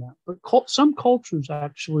head around that, but some cultures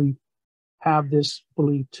actually have this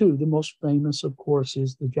belief too. The most famous, of course,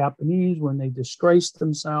 is the Japanese. When they disgrace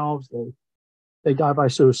themselves, they die by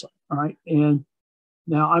suicide. All right, and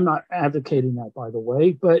now I'm not advocating that, by the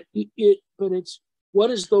way, but it's what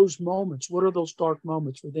is those moments? What are those dark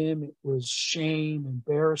moments for them? It was shame,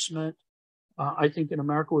 embarrassment. I think in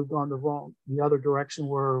America we've gone the other direction,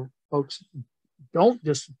 where folks don't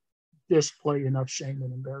just display enough shame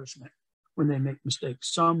and embarrassment when they make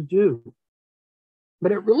mistakes. Some do,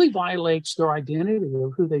 but it really violates their identity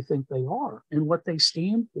of who they think they are and what they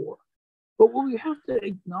stand for. But what we have to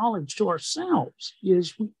acknowledge to ourselves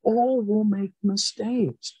is we all will make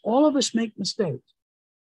mistakes. All of us make mistakes.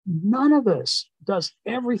 None of us does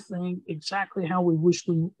everything exactly how we wish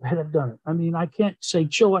we had have done it. I mean, I can't say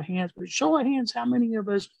show of hands, but show of hands, how many of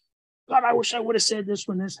us, God, I wish I would have said this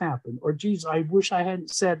when this happened, or geez, I wish I hadn't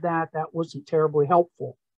said that. That wasn't terribly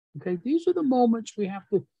helpful. Okay, these are the moments we have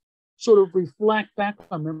to sort of reflect back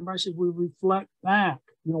on. Remember, I said we reflect back.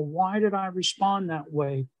 You know, why did I respond that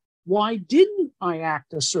way? Why didn't I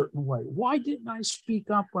act a certain way? Why didn't I speak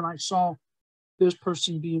up when I saw this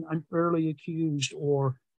person being unfairly accused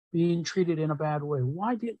or being treated in a bad way?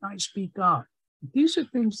 Why didn't I speak up? These are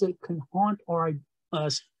things that can haunt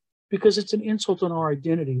us because it's an insult on our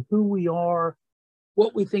identity, who we are,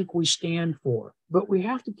 what we think we stand for. But we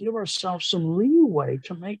have to give ourselves some leeway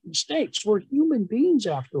to make mistakes. We're human beings,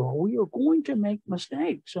 after all. We are going to make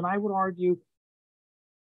mistakes. And I would argue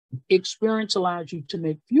experience allows you to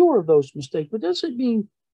make fewer of those mistakes, but doesn't mean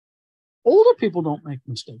older people don't make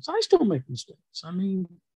mistakes. I still make mistakes. I mean,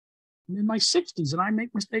 I'm in my 60s and I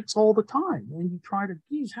make mistakes all the time. And you try to,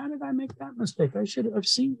 geez, how did I make that mistake? I should have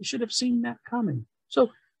seen that coming. So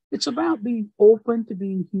it's about being open to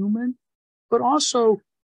being human, but also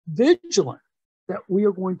vigilant that we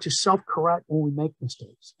are going to self-correct when we make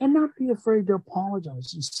mistakes and not be afraid to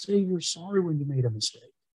apologize and say you're sorry when you made a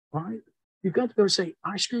mistake, right? You've got to go say,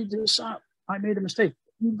 I screwed this up. I made a mistake.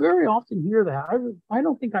 You very often hear that. I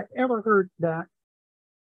don't think I ever heard that.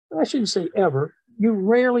 I shouldn't say ever. You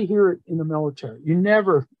rarely hear it in the military.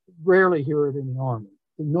 Rarely hear it in the Army.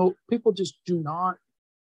 No, people just do not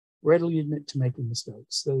readily admit to making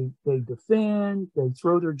mistakes. They defend, they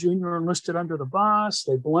throw their junior enlisted under the bus,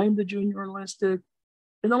 they blame the junior enlisted.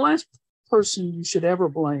 And the last person you should ever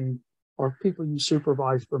blame are people you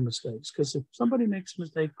supervise for mistakes. Because if somebody makes a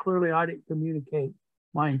mistake, clearly I didn't communicate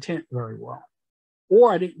my intent very well.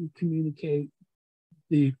 Or I didn't communicate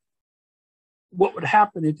what would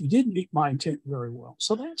happen if you didn't meet my intent very well.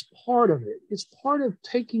 So that's part of it. It's part of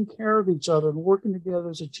taking care of each other and working together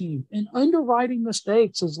as a team and underwriting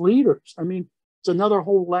mistakes as leaders. I mean, it's another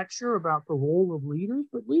whole lecture about the role of leaders,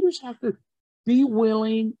 but leaders have to be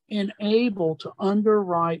willing and able to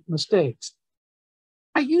underwrite mistakes.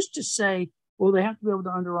 I used to say, well, they have to be able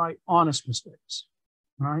to underwrite honest mistakes.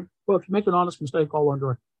 All right. Well, if you make an honest mistake, I'll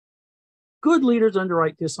underwrite. Good leaders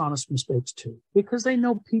underwrite dishonest mistakes too, because they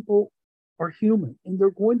know people are human and they're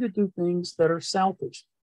going to do things that are selfish.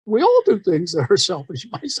 We all do things that are selfish,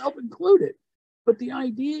 myself included. But the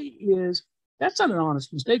idea is that's not an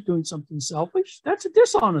honest mistake, doing something selfish. That's a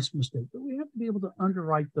dishonest mistake. But we have to be able to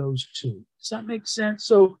underwrite those too. Does that make sense?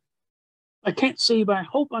 So I can't say, but I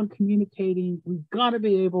hope I'm communicating. We've got to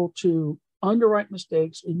be able to underwrite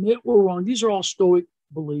mistakes, admit we're wrong. These are all Stoic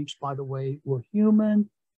beliefs, by the way. We're human.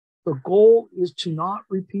 The goal is to not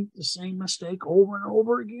repeat the same mistake over and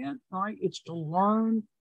over again, right? It's to learn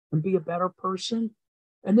and be a better person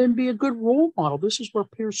and then be a good role model. This is where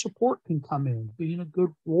peer support can come in, being a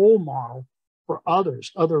good role model for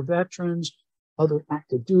others, other veterans, other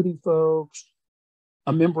active duty folks,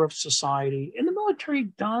 a member of society. And the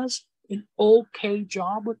military does an okay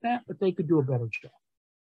job with that, but they could do a better job.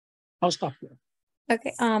 I'll stop there.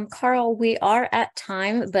 Okay, Carl, we are at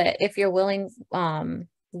time, but if you're willing,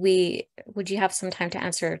 would you have some time to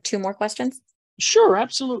answer 2 more questions? Sure,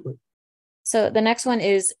 absolutely. So the next one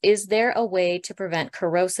is there a way to prevent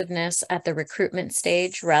corrosiveness at the recruitment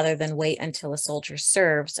stage rather than wait until a soldier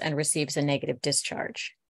serves and receives a negative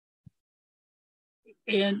discharge?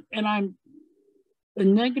 And I'm a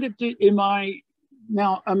negative,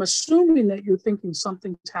 now I'm assuming that you're thinking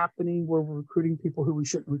something's happening where we're recruiting people who we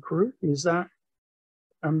shouldn't recruit. Is that?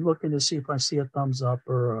 I'm looking to see if I see a thumbs up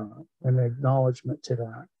or an acknowledgement to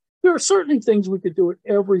that. There are certainly things we could do at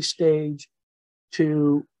every stage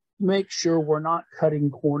to make sure we're not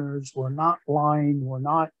cutting corners, we're not lying, we're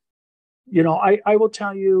not, I will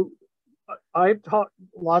tell you, I've taught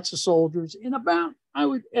lots of soldiers in about, I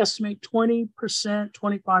would estimate 20%,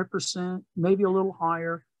 25%, maybe a little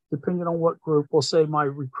higher, depending on what group, will say my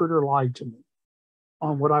recruiter lied to me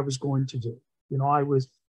on what I was going to do.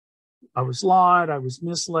 I was lied, I was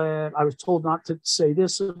misled, I was told not to say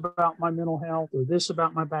this about my mental health or this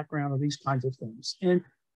about my background or these kinds of things. And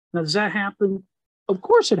now, does that happen? Of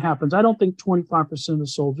course it happens. I don't think 25% of the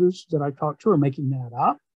soldiers that I talk to are making that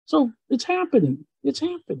up. So it's happening. It's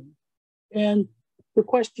happening. And the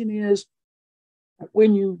question is,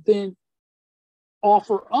 when you then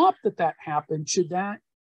offer up that that happened, should that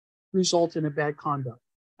result in a bad conduct?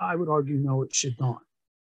 I would argue no, it should not.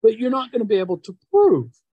 But you're not going to be able to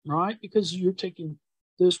prove, right? Because you're taking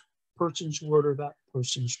this person's word or that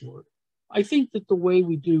person's word. I think that the way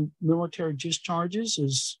we do military discharges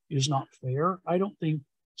is not fair. I don't think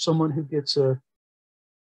someone who gets a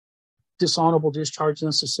dishonorable discharge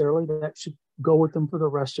necessarily that should go with them for the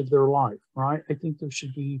rest of their life, right? I think there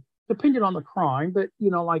should be, depending on the crime, but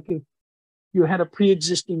like if you had a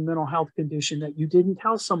pre-existing mental health condition that you didn't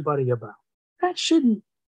tell somebody about, that shouldn't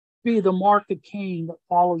be the mark of Cain that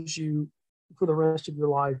follows you for the rest of your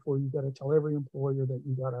life, where you got to tell every employer that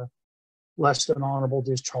you got a less than honorable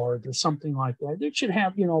discharge or something like that. It should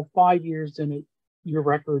have, 5 years in your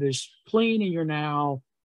record is clean and you're now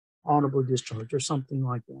honorable discharge or something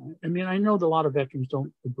like that. I mean, I know that a lot of veterans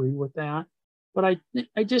don't agree with that, but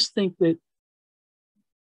I just think that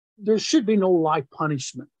there should be no life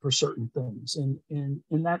punishment for certain things, and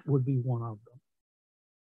that would be one of them.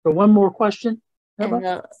 So one more question.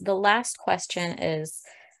 And the last question is,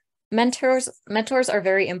 mentors are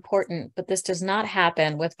very important, but this does not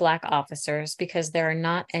happen with Black officers because there are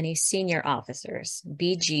not any senior officers,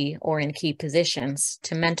 BG, or in key positions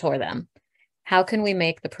to mentor them. How can we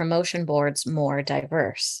make the promotion boards more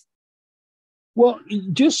diverse? Well,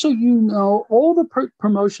 just so you know, all the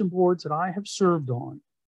promotion boards that I have served on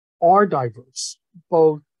are diverse,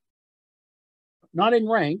 both not in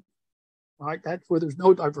rank, right? That's where there's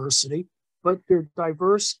no diversity, but they're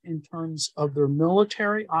diverse in terms of their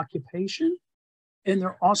military occupation, and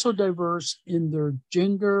they're also diverse in their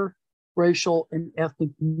gender, racial, and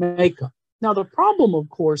ethnic makeup. Now, the problem, of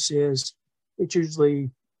course, is it's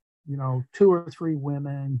usually, 2 or 3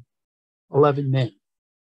 women, 11 men,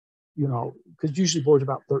 because usually boards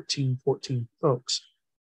about 13, 14 folks.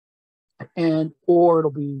 Or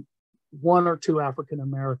it'll be 1 or 2 African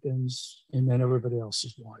Americans, and then everybody else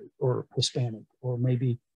is white or Hispanic, or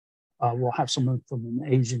maybe we'll have someone from an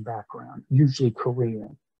Asian background, usually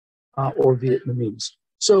Korean or Vietnamese.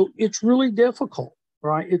 So it's really difficult,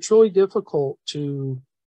 right? It's really difficult to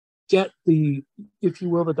get the, if you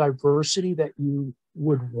will, the diversity that you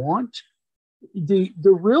would want. The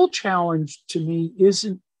real challenge to me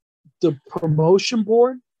isn't the promotion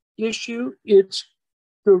board issue. It's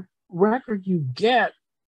the record you get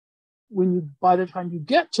by the time you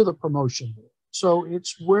get to the promotion board. So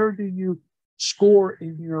it's where do you score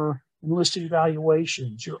in your enlisted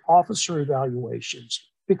evaluations, your officer evaluations,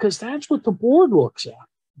 because that's what the board looks at.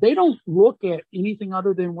 They don't look at anything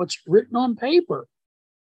other than what's written on paper.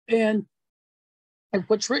 And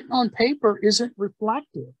what's written on paper isn't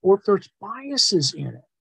reflective, or if there's biases in it,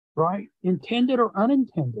 right, intended or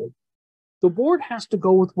unintended, the board has to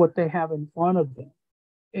go with what they have in front of them.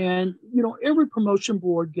 And, every promotion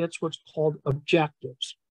board gets what's called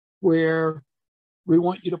objectives, where we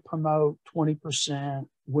want you to promote 20%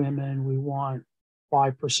 women, we want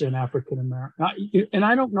 5% African American. And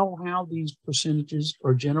I don't know how these percentages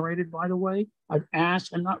are generated, by the way. I've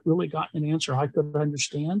asked and not really gotten an answer I could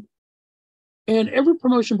understand. And every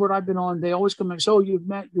promotion board I've been on, they always come back and say, oh, you've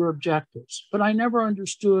met your objectives. But I never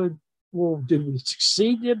understood, well, did we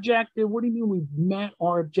succeed the objective? What do you mean we met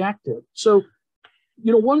our objective? So,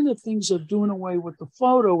 one of the things of doing away with the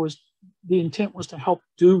photo was the intent was to help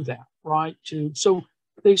do that, right? So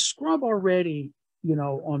they scrub already,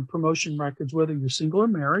 on promotion records, whether you're single or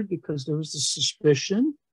married, because there was the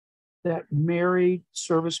suspicion that married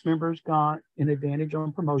service members got an advantage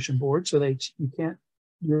on promotion boards. So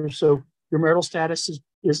your marital status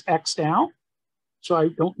is X'd out. So I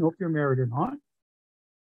don't know if you're married or not.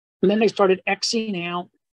 And then they started Xing out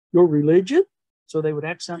your religion. So they would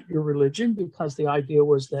X out your religion because the idea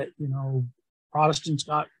was that, Protestants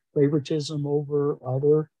got favoritism over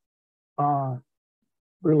other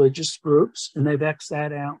religious groups, and they've X'd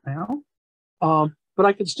that out now. But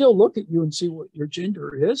I can still look at you and see what your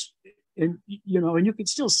gender is. And, and you can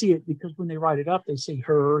still see it because when they write it up, they say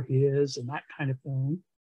her, his, and that kind of thing.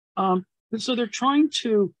 And so they're trying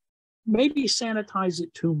to maybe sanitize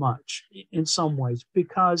it too much in some ways,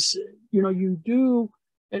 because, you do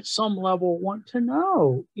at some level want to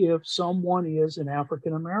know if someone is an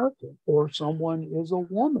African American or someone is a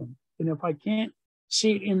woman. And if I can't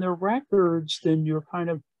see it in their records, then you're kind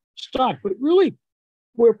of stuck. But really,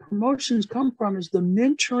 where promotions come from is the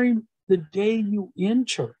mentoring the day you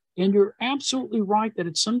enter. And you're absolutely right that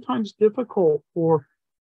it's sometimes difficult for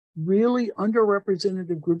really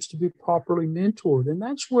underrepresented groups to be properly mentored. And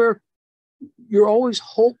that's where you're always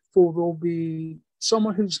hopeful there'll be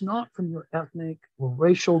someone who's not from your ethnic or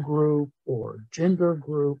racial group or gender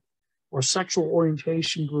group or sexual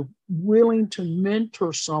orientation group willing to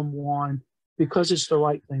mentor someone because it's the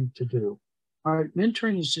right thing to do. All right,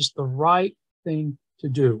 mentoring is just the right thing to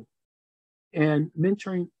do. And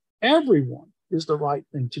mentoring everyone is the right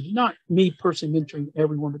thing to do. Not me personally mentoring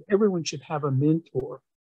everyone, but everyone should have a mentor.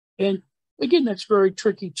 And again, that's very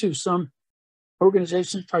tricky too. Some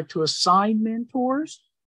organizations try to assign mentors,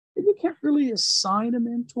 and you can't really assign a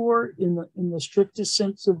mentor in the strictest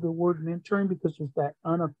sense of the word mentoring, because there's that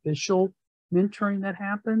unofficial mentoring that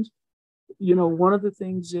happens. You know, one of the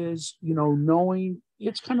things is, you know, knowing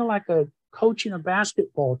it's kind of like a coaching a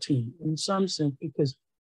basketball team in some sense, because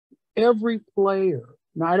every player,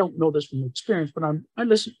 now I don't know this from experience, but I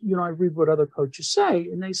listen, you know, I read what other coaches say,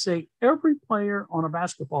 and they say every player on a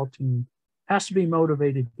basketball team has to be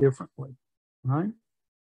motivated differently, right?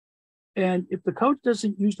 And if the coach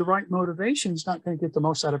doesn't use the right motivation, he's not going to get the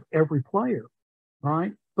most out of every player,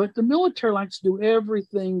 right? But the military likes to do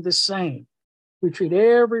everything the same. We treat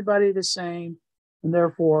everybody the same, and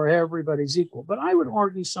therefore everybody's equal. But I would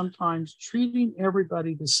argue sometimes treating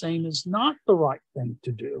everybody the same is not the right thing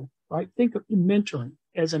to do, right? Think of mentoring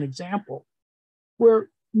as an example, where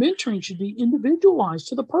mentoring should be individualized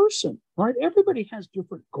to the person, right? Everybody has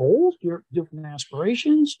different goals, different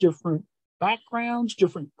aspirations, different backgrounds,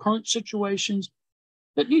 different current situations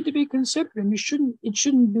that need to be considered. And it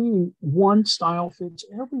shouldn't be one style fits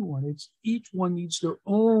everyone. It's each one needs their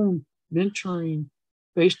own mentoring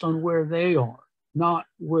based on where they are, not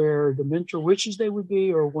where the mentor wishes they would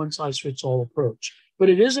be or one size fits all approach. But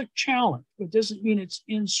it is a challenge. It doesn't mean it's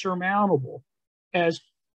insurmountable. As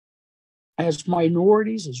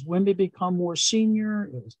minorities, as women become more senior,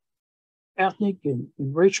 as ethnic and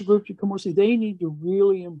racial groups become more senior, they need to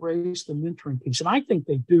really embrace the mentoring piece. And I think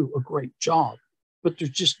they do a great job, but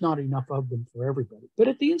there's just not enough of them for everybody. But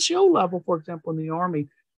at the NCO level, for example, in the Army,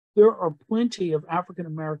 there are plenty of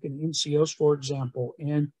African-American NCOs, for example,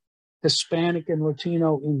 and Hispanic and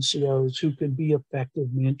Latino NCOs who can be effective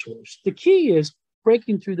mentors. The key is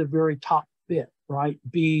breaking through the very top bit, right?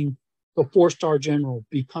 Being the 4-star general,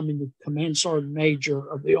 becoming the command sergeant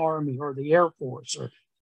major of the Army or the Air Force,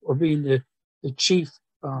 or being the chief,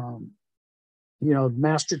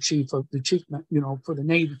 master chief of the chief, for the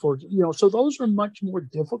Navy, so those are much more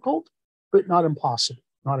difficult, but not impossible,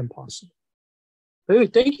 not impossible. Hey,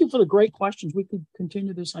 thank you for the great questions. We could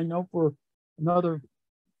continue this, I know, for another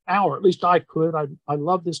hour. At least I could. I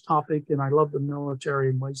love this topic, and I love the military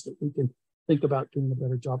in ways that we can think about doing a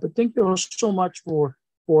better job. But thank you so much for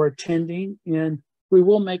attending, and we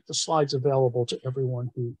will make the slides available to everyone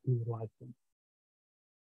who would like them.